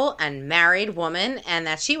respectable and married woman, and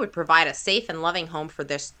that she would provide a safe and loving home for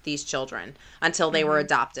these children until they were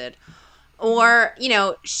adopted. Or, you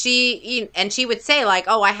know, she would say, like,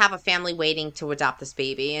 oh, I have a family waiting to adopt this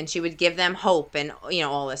baby. And she would give them hope and, you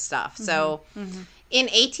know, all this stuff. So in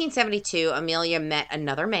 1872, Amelia met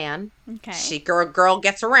another man. Okay. Girl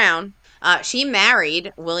gets around. She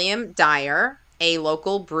married William Dyer, a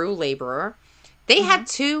local brew laborer. They had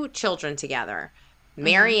 2 children together,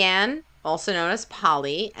 Mary Ann, also known as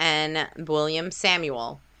Polly, and William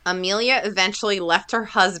Samuel. Amelia eventually left her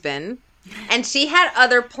husband, and she had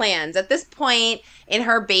other plans. At this point in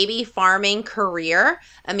her baby farming career,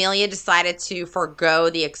 Amelia decided to forego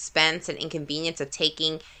the expense and inconvenience of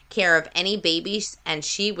taking care of any babies, and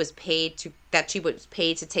she was paid to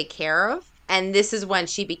take care of. And this is when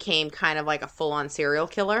she became kind of like a full-on serial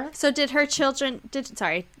killer. So did her children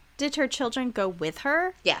go with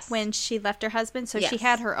her? Yes. When she left her husband? So she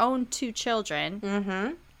had her own 2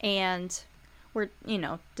 children. And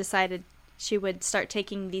decided she would start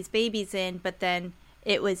taking these babies in, but then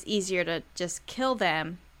it was easier to just kill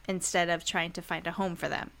them instead of trying to find a home for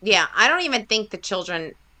them. Yeah, I don't even think the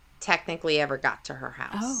children technically ever got to her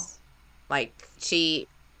house. Oh. Like, she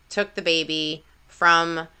took the baby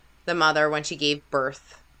from the mother when she gave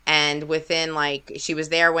birth, and within, like, she was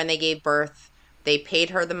there when they gave birth. They paid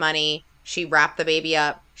her the money. She wrapped the baby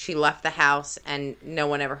up. She left the house, and no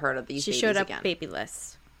one ever heard of these babies again. She showed up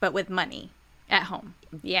babyless, but with money at home.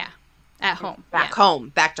 Yeah, at home. Back home.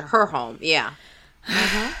 Back to her home. Yeah.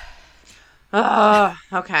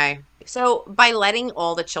 Okay. So by letting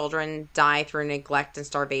all the children die through neglect and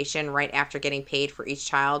starvation right after getting paid for each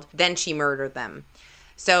child, then she murdered them.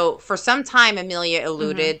 So for some time, Amelia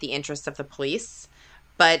eluded the interest of the police.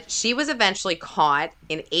 But she was eventually caught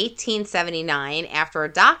in 1879 after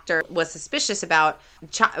a doctor was suspicious about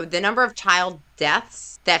the number of child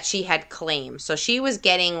deaths that she had claimed. So she was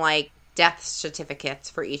getting, like, death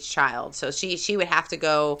certificates for each child. So she would have to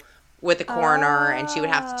go with the coroner, and she would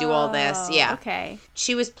have to do all this. Yeah. Okay.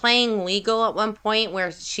 She was playing legal at one point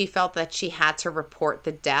where she felt that she had to report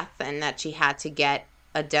the death and that she had to get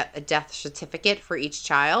a death certificate for each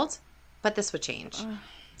child. But this would change.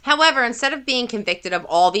 However, instead of being convicted of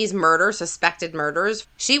all these suspected murders,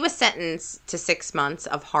 she was sentenced to 6 months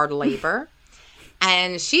of hard labor.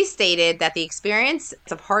 And she stated that the experience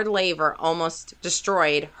of hard labor almost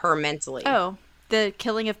destroyed her mentally. Oh, the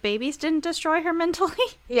killing of babies didn't destroy her mentally?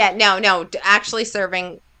 Yeah, no. Actually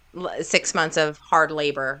serving 6 months of hard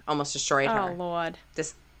labor almost destroyed her. Oh, Lord.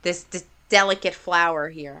 This delicate flower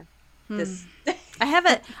here.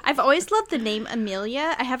 I've always loved the name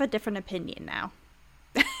Amelia. I have a different opinion now.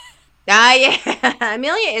 Yeah.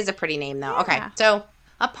 Amelia is a pretty name, though. Yeah. Okay, so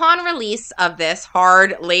upon release of this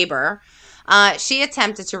hard labor, she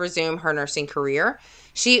attempted to resume her nursing career.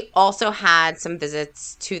 She also had some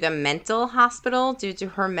visits to the mental hospital due to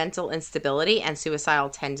her mental instability and suicidal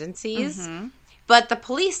tendencies. But the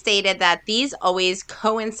police stated that these always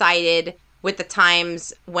coincided with the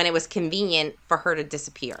times when it was convenient for her to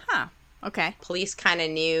disappear. Huh. Okay. Police kind of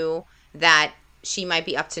knew that she might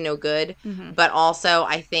be up to no good, but also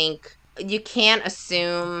I think you can't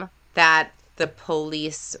assume that the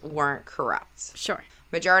police weren't corrupt. Sure.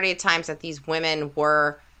 Majority of times that these women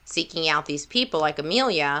were seeking out these people like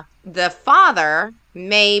Amelia, the father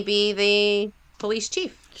may be the police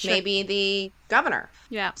chief, maybe the governor.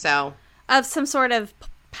 Yeah. So. Of some sort of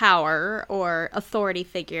power or authority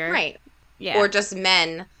figure. Right. Yeah. Or just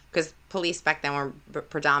men, because police back then were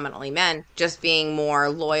predominantly men, just being more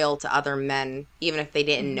loyal to other men, even if they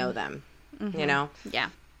didn't know them, you know? Yeah.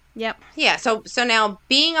 Yep. Yeah, so now,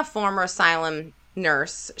 being a former asylum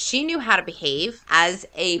nurse, she knew how to behave as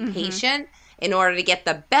a patient in order to get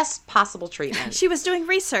the best possible treatment. She was doing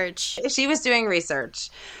research. She was doing research.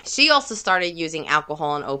 She also started using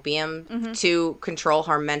alcohol and opium to control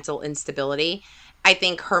her mental instability. I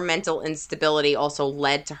think her mental instability also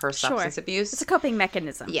led to her substance abuse. It's a coping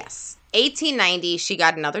mechanism. Yes. 1890, she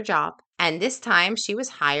got another job, and this time she was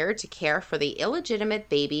hired to care for the illegitimate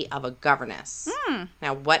baby of a governess.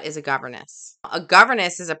 Now, what is a governess? A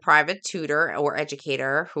governess is a private tutor or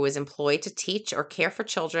educator who is employed to teach or care for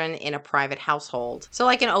children in a private household. So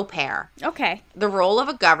like an au pair. Okay. The role of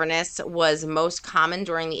a governess was most common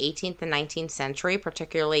during the 18th and 19th century,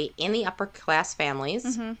 particularly in the upper class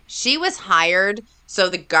families. She was hired so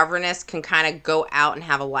the governess can kind of go out and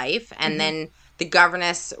have a life, and then the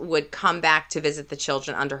governess would come back to visit the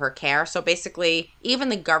children under her care. So basically, even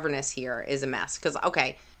the governess here is a mess. Because,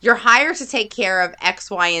 okay, you're hired to take care of X,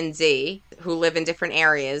 Y, and Z who live in different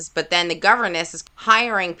areas, but then the governess is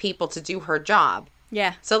hiring people to do her job.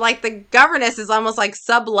 Yeah. So, like, the governess is almost like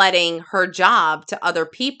subletting her job to other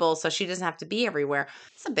people so she doesn't have to be everywhere.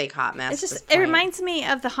 It's a big hot mess. It's just, it reminds me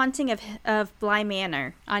of The Haunting of Bly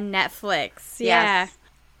Manor on Netflix. Yeah. Yes.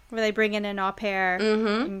 Where they bring in an au pair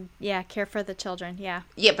and, care for the children. Yeah.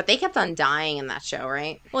 Yeah, but they kept on dying in that show,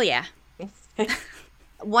 right? Well, yeah.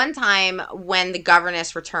 One time when the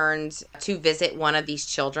governess returned to visit one of these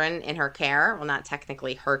children in her care, well, not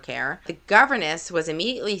technically her care, the governess was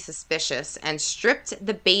immediately suspicious and stripped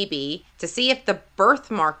the baby to see if the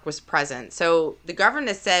birthmark was present. So the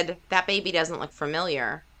governess said, that baby doesn't look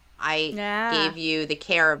familiar. I gave you the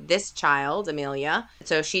care of this child, Amelia.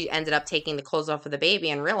 So she ended up taking the clothes off of the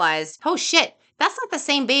baby and realized, oh shit, that's not the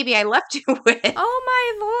same baby I left you with.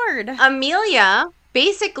 Oh my Lord. Amelia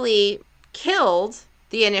basically killed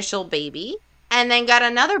the initial baby and then got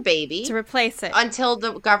another baby to replace it until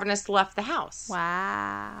the governess left the house.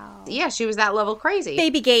 Wow. Yeah, she was that level crazy.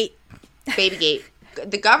 Babygate. Babygate.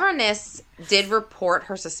 The governess did report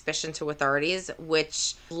her suspicion to authorities,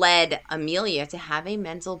 which led Amelia to have a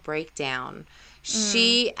mental breakdown.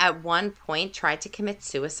 She, at one point, tried to commit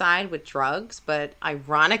suicide with drugs, but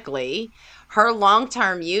ironically, her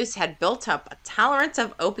long-term use had built up a tolerance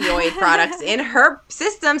of opioid products in her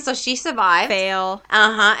system, so she survived. Fail.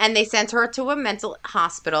 And they sent her to a mental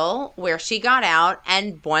hospital where she got out,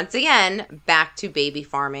 and once again, back to baby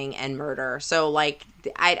farming and murder. So, like,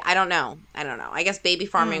 I don't know. I guess baby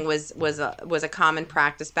farming was a common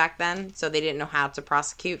practice back then, so they didn't know how to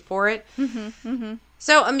prosecute for it.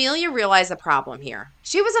 So Amelia realized the problem here.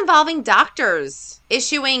 She was involving doctors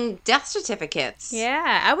issuing death certificates.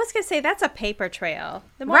 Yeah, I was going to say that's a paper trail.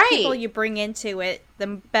 The more people you bring into it, the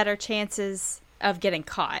better chances of getting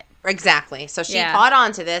caught. Exactly. So she caught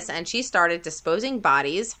on to this, and she started disposing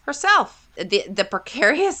bodies herself. The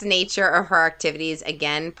precarious nature of her activities,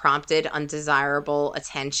 again, prompted undesirable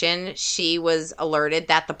attention. She was alerted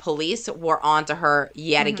that the police were onto her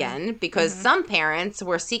yet again because some parents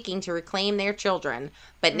were seeking to reclaim their children.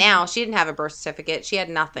 But now she didn't have a birth certificate. She had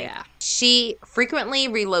nothing. Yeah. She frequently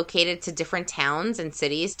relocated to different towns and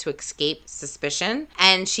cities to escape suspicion.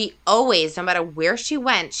 And she always, no matter where she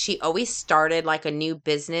went, she always started like a new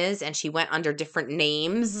business, and she went under different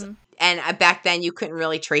names. And back then, you couldn't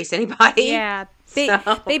really trace anybody. Yeah.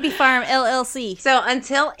 Baby Farm LLC. So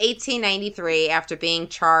until 1893, after being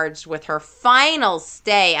charged with her final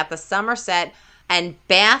stay at the Somerset and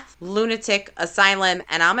Bath Lunatic Asylum,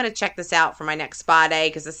 and I'm going to check this out for my next spa day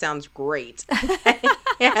because this sounds great.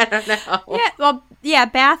 I don't know. Yeah, well, yeah,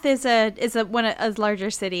 Bath is a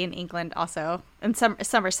larger city in England also, and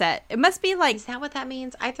Somerset. It must be like. Is that what that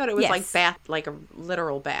means? I thought it was like Bath, like a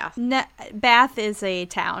literal bath. No, Bath is a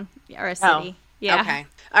town or a city. Oh. Yeah. Okay.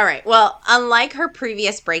 All right. Well, unlike her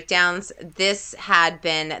previous breakdowns, this had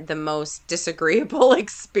been the most disagreeable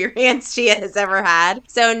experience she has ever had.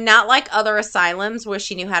 So not like other asylums where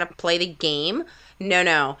she knew how to play the game.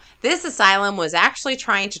 No. This asylum was actually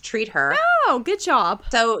trying to treat her. Oh, good job.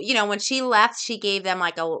 So, when she left, she gave them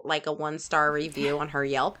like a 1-star review on her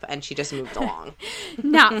Yelp, and she just moved along.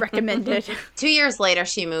 Not recommended. 2 years later,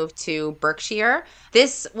 she moved to Berkshire.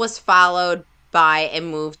 This was followed by a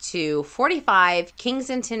move to 45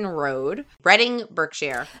 Kensington Road, Reading,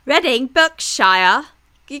 Berkshire. Reading, Berkshire.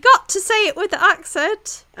 You got to say it with the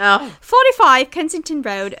accent. Oh. 45 Kensington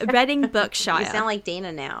Road, Reading, Berkshire. You sound like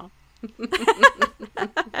Dana now.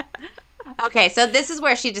 Okay, so this is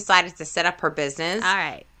where she decided to set up her business. All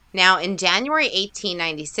right. Now, in January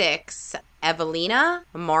 1896, Evelina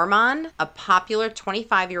Marmon, a popular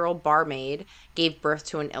 25-year-old barmaid, gave birth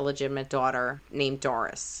to an illegitimate daughter named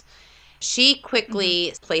Doris. She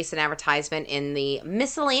quickly placed an advertisement in the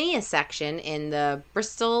miscellaneous section in the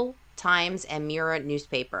Bristol Times and Mirror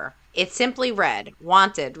newspaper. It simply read,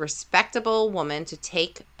 "Wanted, respectable woman to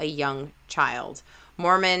take a young child."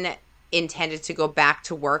 Mormon intended to go back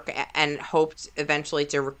to work and hoped eventually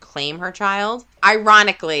to reclaim her child.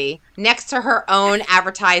 Ironically, next to her own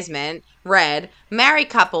advertisement read, "Married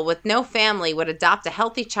couple with no family would adopt a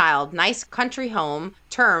healthy child, nice country home,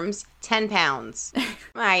 terms £10."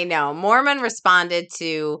 I know. Mormon responded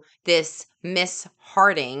to this Miss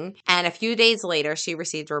Harding, and a few days later, she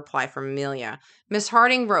received a reply from Amelia. Miss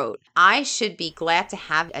Harding wrote, "I should be glad to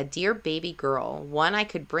have a dear baby girl, one I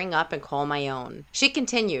could bring up and call my own." She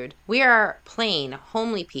continued, "We are plain,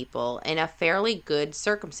 homely people in a fairly good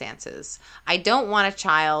circumstances. I don't want a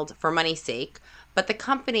child for money's sake, but the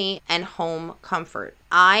company and home comfort.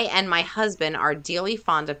 I and my husband are dearly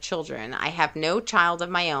fond of children. I have no child of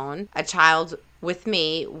my own. A child with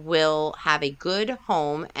me will have a good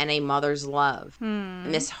home and a mother's love."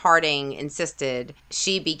 Miss Harding insisted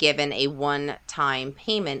she be given a one-time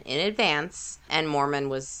payment in advance, and Mormon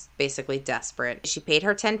was basically desperate. She paid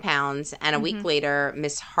her £10, and a week later,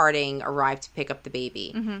 Miss Harding arrived to pick up the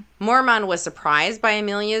baby. Mormon was surprised by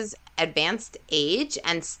Amelia's advanced age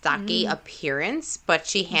and stocky appearance, but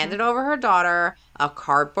she handed over her daughter a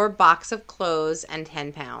cardboard box of clothes and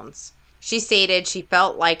 £10. She stated she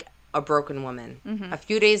felt like a broken woman. A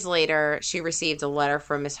few days later, she received a letter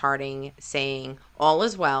from Miss Harding saying, "All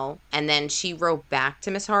is well," and then she wrote back to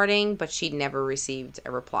Miss Harding, but she never received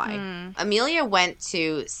a reply. Amelia went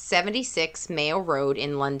to 76 Mayo Road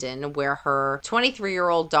in London, where her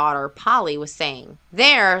 23-year-old daughter, Polly, was staying.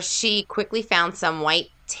 There, she quickly found some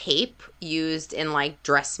white tape used in, like,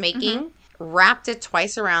 dressmaking, wrapped it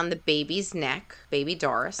twice around the baby's neck, baby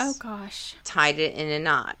Doris. Oh, gosh. Tied it in a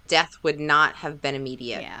knot. Death would not have been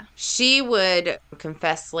immediate. Yeah. She would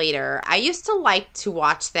confess later, "I used to like to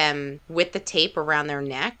watch them with the tape around their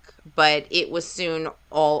neck, but it was soon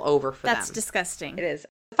all over for them." That's disgusting. It is.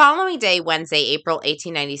 The following day, Wednesday, April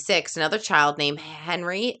 1896, another child named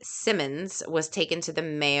Henry Simmons was taken to the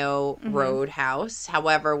Mayo Road house.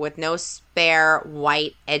 However, with no spare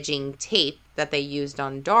white edging tape that they used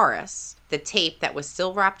on Doris, the tape that was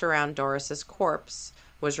still wrapped around Doris's corpse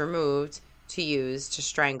was removed to use to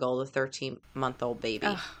strangle the 13-month-old baby.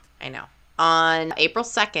 Ugh. I know. On April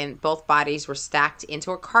 2nd, both bodies were stacked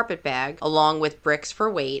into a carpet bag along with bricks for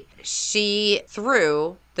weight. She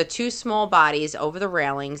threw the two small bodies over the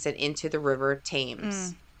railings and into the River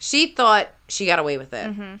Thames. She thought she got away with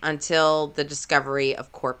it until the discovery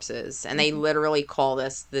of corpses. And they literally call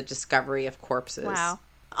this the discovery of corpses. Wow.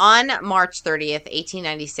 On March 30th,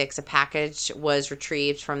 1896, a package was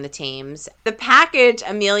retrieved from the Thames. The package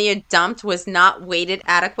Amelia dumped was not weighted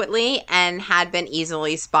adequately and had been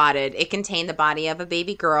easily spotted. It contained the body of a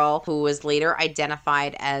baby girl who was later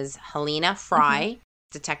identified as Helena Fry.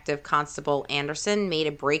 Detective Constable Anderson made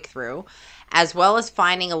a breakthrough, as well as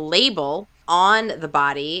finding a label on the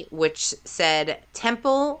body which said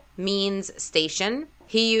Temple Means Station.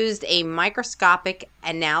 He used a microscopic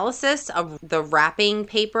analysis of the wrapping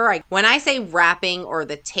paper. When I say wrapping or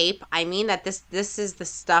the tape, I mean that this is the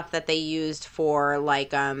stuff that they used for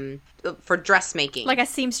for dressmaking. Like a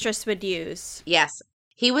seamstress would use. Yes.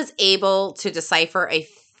 He was able to decipher a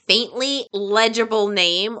faintly legible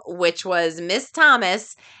name, which was Miss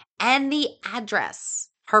Thomas, and the address.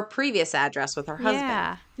 Her previous address with her husband.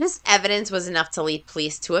 Yeah. This evidence was enough to lead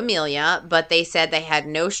police to Amelia, but they said they had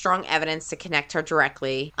no strong evidence to connect her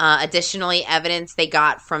directly. Additionally, evidence they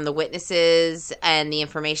got from the witnesses and the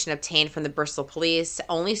information obtained from the Bristol police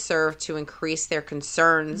only served to increase their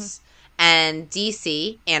concerns. And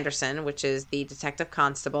D.C. Anderson, which is the detective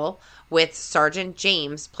constable, with Sergeant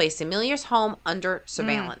James, placed Amelia's home under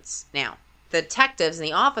surveillance. Now, the detectives and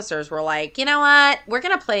the officers were like, you know what? We're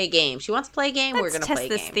going to play a game. She wants to play a game. We're going to play a game.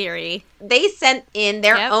 Let's test this theory. They sent in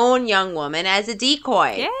their own young woman as a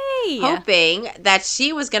decoy. Yay! Hoping that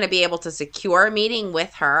she was going to be able to secure a meeting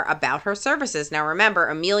with her about her services. Now, remember,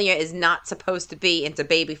 Amelia is not supposed to be into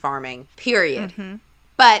baby farming, period.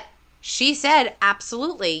 But she said,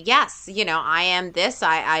 absolutely, yes, I am this.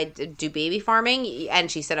 I do baby farming. And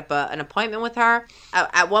she set up an appointment with her.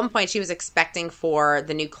 At one point, she was expecting for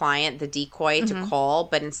the new client, the decoy, to call.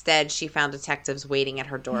 But instead, she found detectives waiting at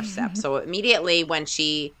her doorstep. So immediately when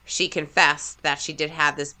she confessed that she did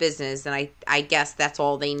have this business, and I guess that's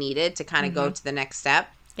all they needed to kind of go to the next step.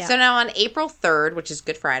 Yeah. So now on April 3rd, which is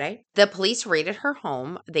Good Friday, the police raided her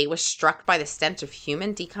home. They were struck by the stench of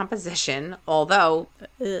human decomposition, although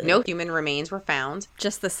no human remains were found.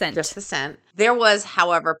 Just the scent. Just the scent. There was,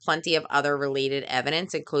 however, plenty of other related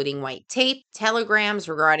evidence, including white tape, telegrams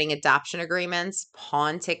regarding adoption agreements,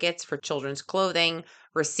 pawn tickets for children's clothing,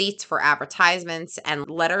 receipts for advertisements, and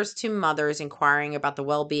letters to mothers inquiring about the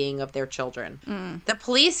well-being of their children. The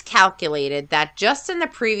police calculated that just in the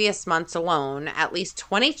previous months alone, at least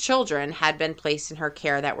 20 children had been placed in her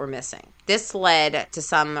care that were missing. This led to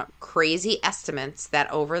some crazy estimates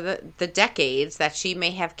that over the decades that she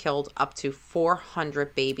may have killed up to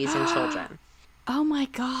 400 babies and children. Oh my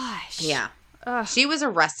gosh. Yeah. Ugh. She was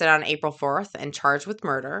arrested on April 4th and charged with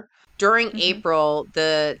murder. During April,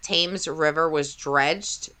 the Thames River was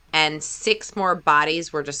dredged and 6 more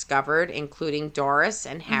bodies were discovered, including Doris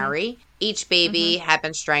and Harry. Each baby had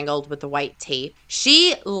been strangled with the white tape.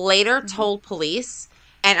 She later told police,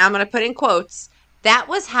 and I'm going to put in quotes, that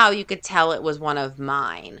was how you could tell it was one of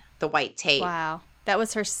mine, the white tape. Wow. That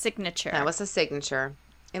was her signature. That was a signature.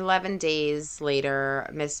 11 days later,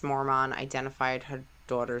 Miss Mormon identified her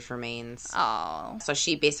daughter's remains. Oh. So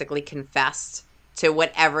she basically confessed to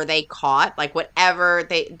whatever they caught, like whatever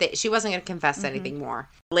she wasn't going to confess to anything more.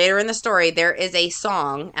 Later in the story, there is a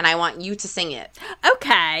song, and I want you to sing it.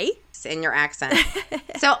 Okay. In your accent.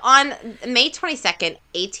 So on May 22nd,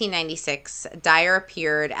 1896, Dyer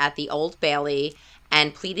appeared at the Old Bailey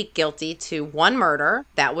and pleaded guilty to one murder.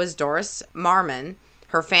 That was Doris Marmon.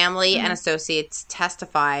 Her family and associates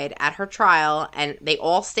testified at her trial, and they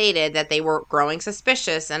all stated that they were growing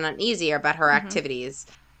suspicious and uneasy about her activities.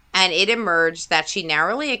 And it emerged that she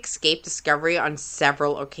narrowly escaped discovery on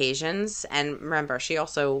several occasions. And remember, she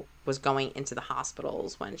also was going into the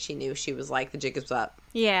hospitals when she knew she was like, the jig is up.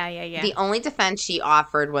 Yeah. The only defense she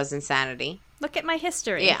offered was insanity. Look at my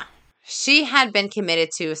history. Yeah. She had been committed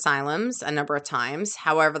to asylums a number of times.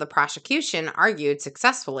 However, the prosecution argued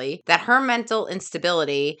successfully that her mental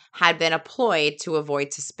instability had been a ploy to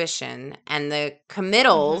avoid suspicion, and the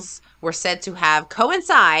committals were said to have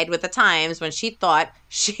coincided with the times when she thought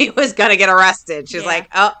she was going to get arrested. She's like,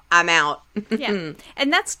 oh, I'm out. Yeah.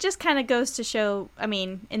 And that's just kind of goes to show, I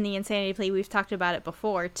mean, in the insanity plea, we've talked about it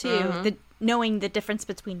before, too, knowing the difference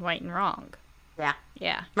between right and wrong. Yeah.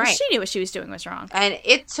 Yeah. Right. She knew what she was doing was wrong. And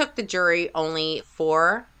it took the jury only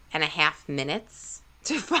 4.5 minutes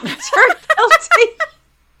to find her guilty.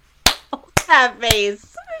 That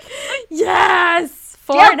face. Yes!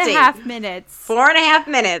 Guilty. 4.5 minutes. 4.5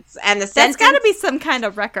 minutes. And the sentence... That's got to be some kind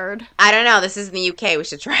of record. I don't know. This is in the UK. We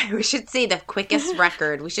should try. We should see the quickest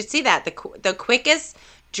record. We should see that. The quickest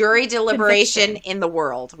jury deliberation in the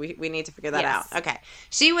world. We need to figure that out. Okay.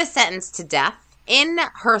 She was sentenced to death. In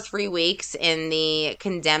her 3 weeks in the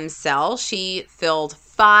condemned cell, she filled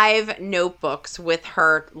 5 notebooks with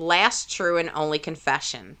her last true and only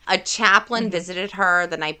confession. A chaplain visited her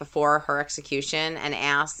the night before her execution and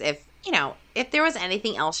asked if there was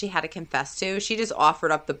anything else she had to confess to. She just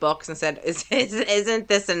offered up the books and said, isn't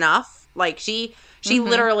this enough? Like, she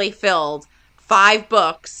literally filled 5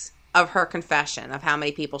 books of her confession of how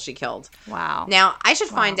many people she killed. Wow. Now, I should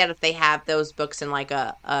find out if they have those books in like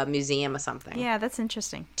a museum or something. Yeah, that's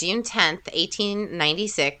interesting. June 10th,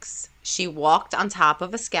 1896, she walked on top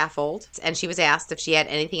of a scaffold and she was asked if she had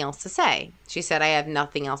anything else to say. She said, I have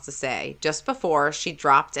nothing else to say. Just before she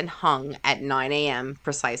dropped and hung at 9 a.m.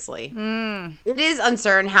 precisely. It is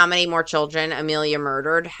uncertain how many more children Amelia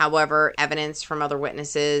murdered. However, evidence from other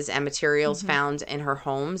witnesses and materials found in her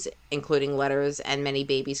homes, including letters and many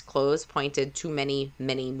babies' clothes, pointed to many,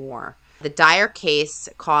 many more. The Dyer case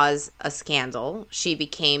caused a scandal. She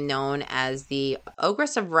became known as the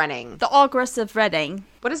Ogress of Reading. The Ogress of Reading.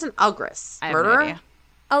 What is an ogress? I have no Murderer? idea.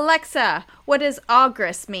 Alexa, what does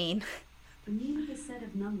ogress mean? The mean of a set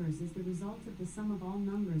of numbers is the result of the sum of all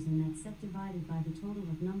numbers in that set divided by the total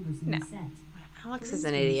of numbers in the set. Alex is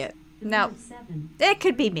an idiot. The No. root of 7. It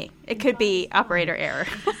could be me. It could be operator error.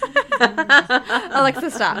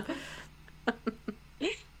 Alexa, stop.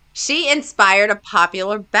 She inspired a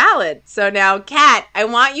popular ballad. So now, Kat, I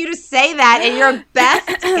want you to say that in your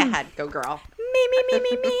best. Go ahead, go girl.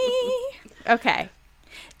 Me. Okay.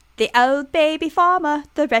 The old baby farmer,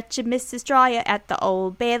 the wretched Mrs. Dryer, at the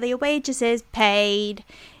Old Bailey wages is paid.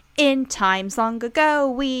 In times long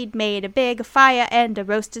ago, we'd made a big fire and a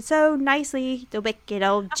roasted so nicely the wicked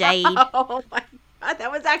old jade. Oh my God,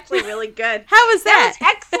 that was actually really good. How was that?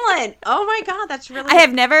 That was excellent. Oh my God, that's really I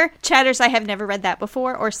have never read that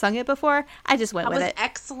before or sung it before. I just went with it.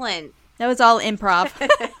 Excellent. That was all improv.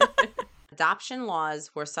 adoption laws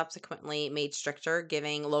were subsequently made stricter,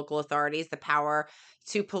 giving local authorities the power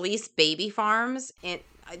to police baby farms. And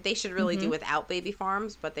they should really do without baby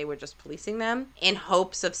farms, but they were just policing them in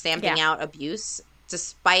hopes of stamping out abuse.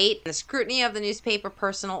 Despite the scrutiny of the newspaper,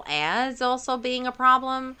 personal ads also being a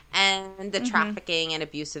problem, and the trafficking and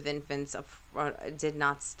abuse of infants did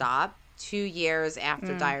not stop. 2 years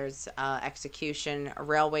after Dyer's execution, a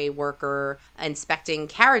railway worker inspecting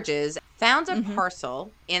carriages found a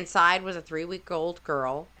parcel. Inside was a 3-week-old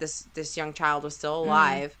girl. This young child was still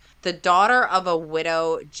alive. The daughter of a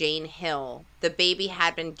widow, Jane Hill. The baby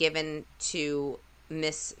had been given to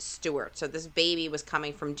Miss Stewart. So this baby was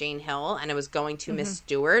coming from Jane Hill, and it was going to Miss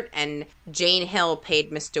Stewart, and Jane Hill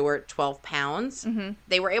paid Miss Stewart £12.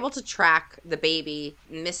 They were able to track the baby.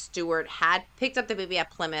 Miss Stewart had picked up the baby at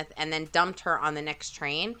Plymouth and then dumped her on the next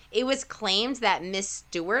train. It was claimed that Miss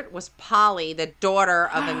Stewart was Polly, the daughter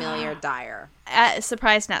of Amelia Dyer.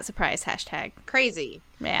 Surprise, not surprise, hashtag. Crazy.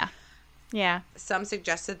 Yeah. Some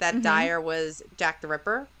suggested that Dyer was Jack the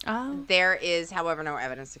Ripper. Oh. There is, however, no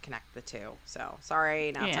evidence to connect the two. So,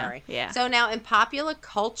 sorry, not sorry. Yeah. So now, in popular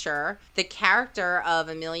culture, the character of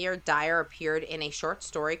Amelia Dyer appeared in a short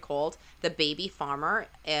story called The Baby Farmer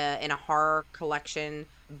in a horror collection,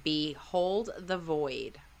 Behold the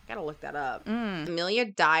Void. Gotta look that up. Amelia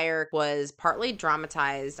Dyer was partly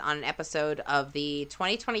dramatized on an episode of the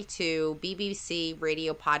 2022 BBC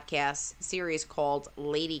radio podcast series called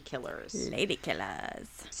Lady Killers. Lady Killers.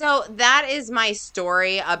 So that is my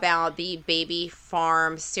story about the baby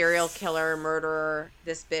farm serial killer murderer,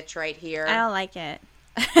 this bitch right here. I don't like it.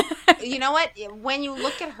 You know what? When you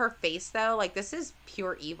look at her face, though, like, this is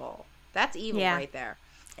pure evil. That's evil right there.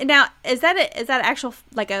 Now, is that actual,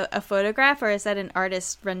 like, a photograph, or is that an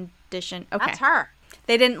artist rendition? Okay. That's her.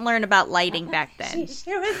 They didn't learn about lighting back then.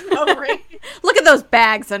 She was no ring. Look at those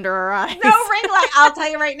bags under her eyes. No ring light. I'll tell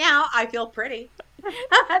you right now, I feel pretty.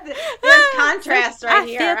 There's contrast right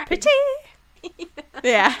here. I feel pretty.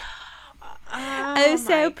 Yeah. Oh,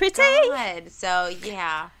 so pretty. God. So,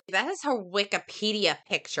 yeah. That is her Wikipedia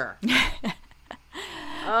picture.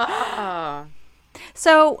 Oh.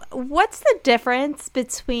 So, what's the difference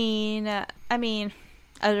between,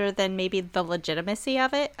 other than maybe the legitimacy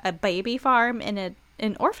of it, a baby farm and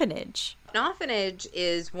an orphanage? An orphanage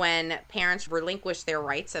is when parents relinquish their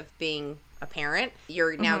rights of being a parent.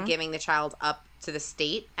 You're now giving the child up to the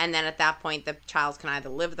state, and then at that point, the child can either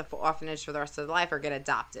live at the orphanage for the rest of their life or get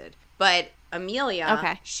adopted. But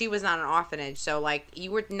Amelia, she was not an orphanage, so, like, you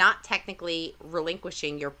were not technically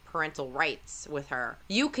relinquishing your parental rights with her.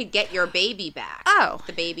 You could get your baby back. Oh.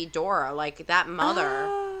 The baby Dora, like, that mother,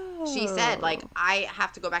 she said, like, I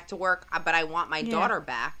have to go back to work, but I want my daughter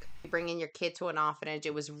back. Bringing your kid to an orphanage,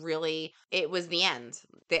 it was the end.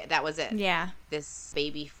 That was it. Yeah. This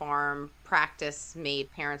baby farm practice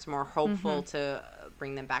made parents more hopeful to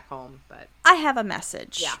bring them back home. But I have a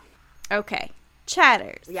message. Yeah. Okay.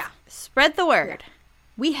 Chatters. Yeah. Spread the word. Yeah.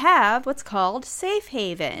 We have what's called safe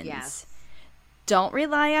havens. Yes. Don't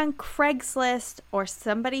rely on Craigslist or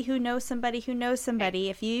somebody who knows somebody who knows somebody.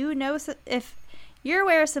 If you're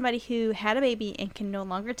aware of somebody who had a baby and can no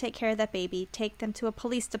longer take care of that baby, take them to a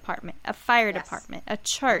police department, a fire department, a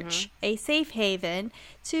church, a safe haven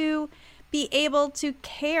to be able to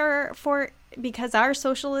care for, because our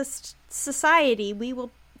socialist society,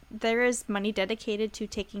 there is money dedicated to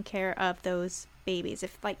taking care of those babies.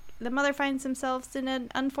 If, like, the mother finds themselves in an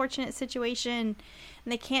unfortunate situation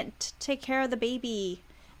and they can't take care of the baby,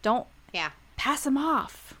 don't pass them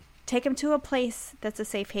off. Take them to a place that's a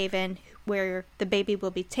safe haven where the baby will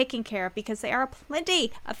be taken care of, because there are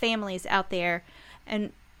plenty of families out there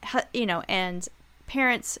and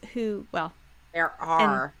parents who, well, there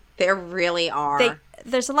are. There really are.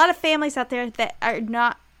 There's a lot of families out there that are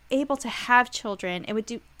not able to have children and would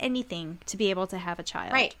do anything to be able to have a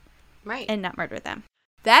child. Right. And not murder them.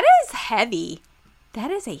 That is heavy. That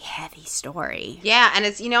is a heavy story. Yeah, and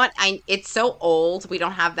it's, you know what, it's so old, we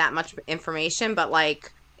don't have that much information, but,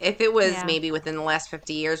 like, if it was maybe within the last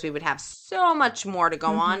 50 years, we would have so much more to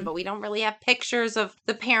go on, but we don't really have pictures of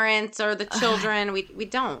the parents or the children. We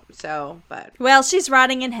don't, so, but. Well, she's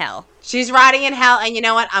rotting in hell. She's rotting in hell, and you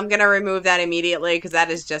know what? I'm going to remove that immediately, because that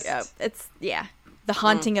is just. The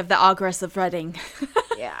haunting of the Ogress of Reading.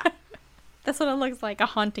 Yeah. That's what it looks like, a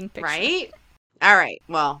haunting picture. Right? All right.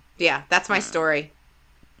 Well, yeah, that's my story.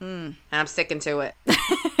 And I'm sticking to it.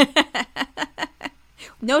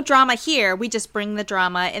 No drama here. We just bring the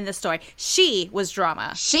drama in the story. She was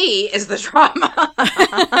drama. She is the drama.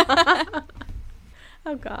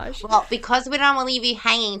 Oh, gosh. Well, because we don't want to leave you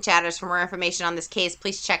hanging, chatters, for more information on this case,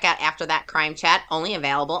 please check out After That Crime Chat, only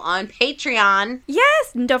available on Patreon.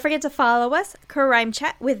 Yes, and don't forget to follow us, Crime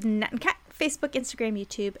Chat with Nat and Cat, Facebook, Instagram,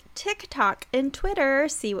 YouTube, TikTok, and Twitter.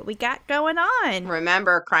 See what we got going on.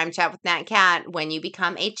 Remember, Crime Chat with Nat and Cat, when you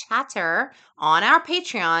become a chatter on our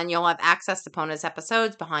Patreon, you'll have access to bonus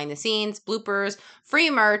episodes, behind the scenes, bloopers, free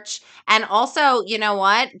merch, and also, you know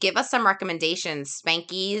what? Give us some recommendations.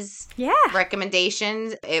 Spankies. Yeah.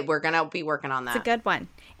 Recommendations. We're going to be working on that. It's a good one.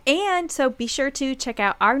 And so be sure to check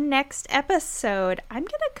out our next episode. I'm going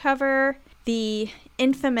to cover the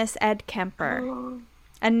infamous Ed Kemper. Oh.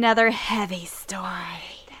 Another heavy story.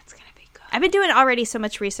 That's going to be good. I've been doing already so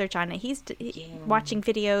much research on it. He's watching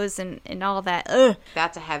videos and all that. Ugh.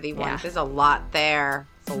 That's a heavy one. Yeah. There's a lot there.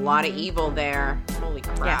 There's a lot of evil there. Holy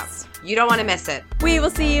crap. Yes. You don't want to miss it. We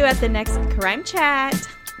will see you at the next Crime Chat.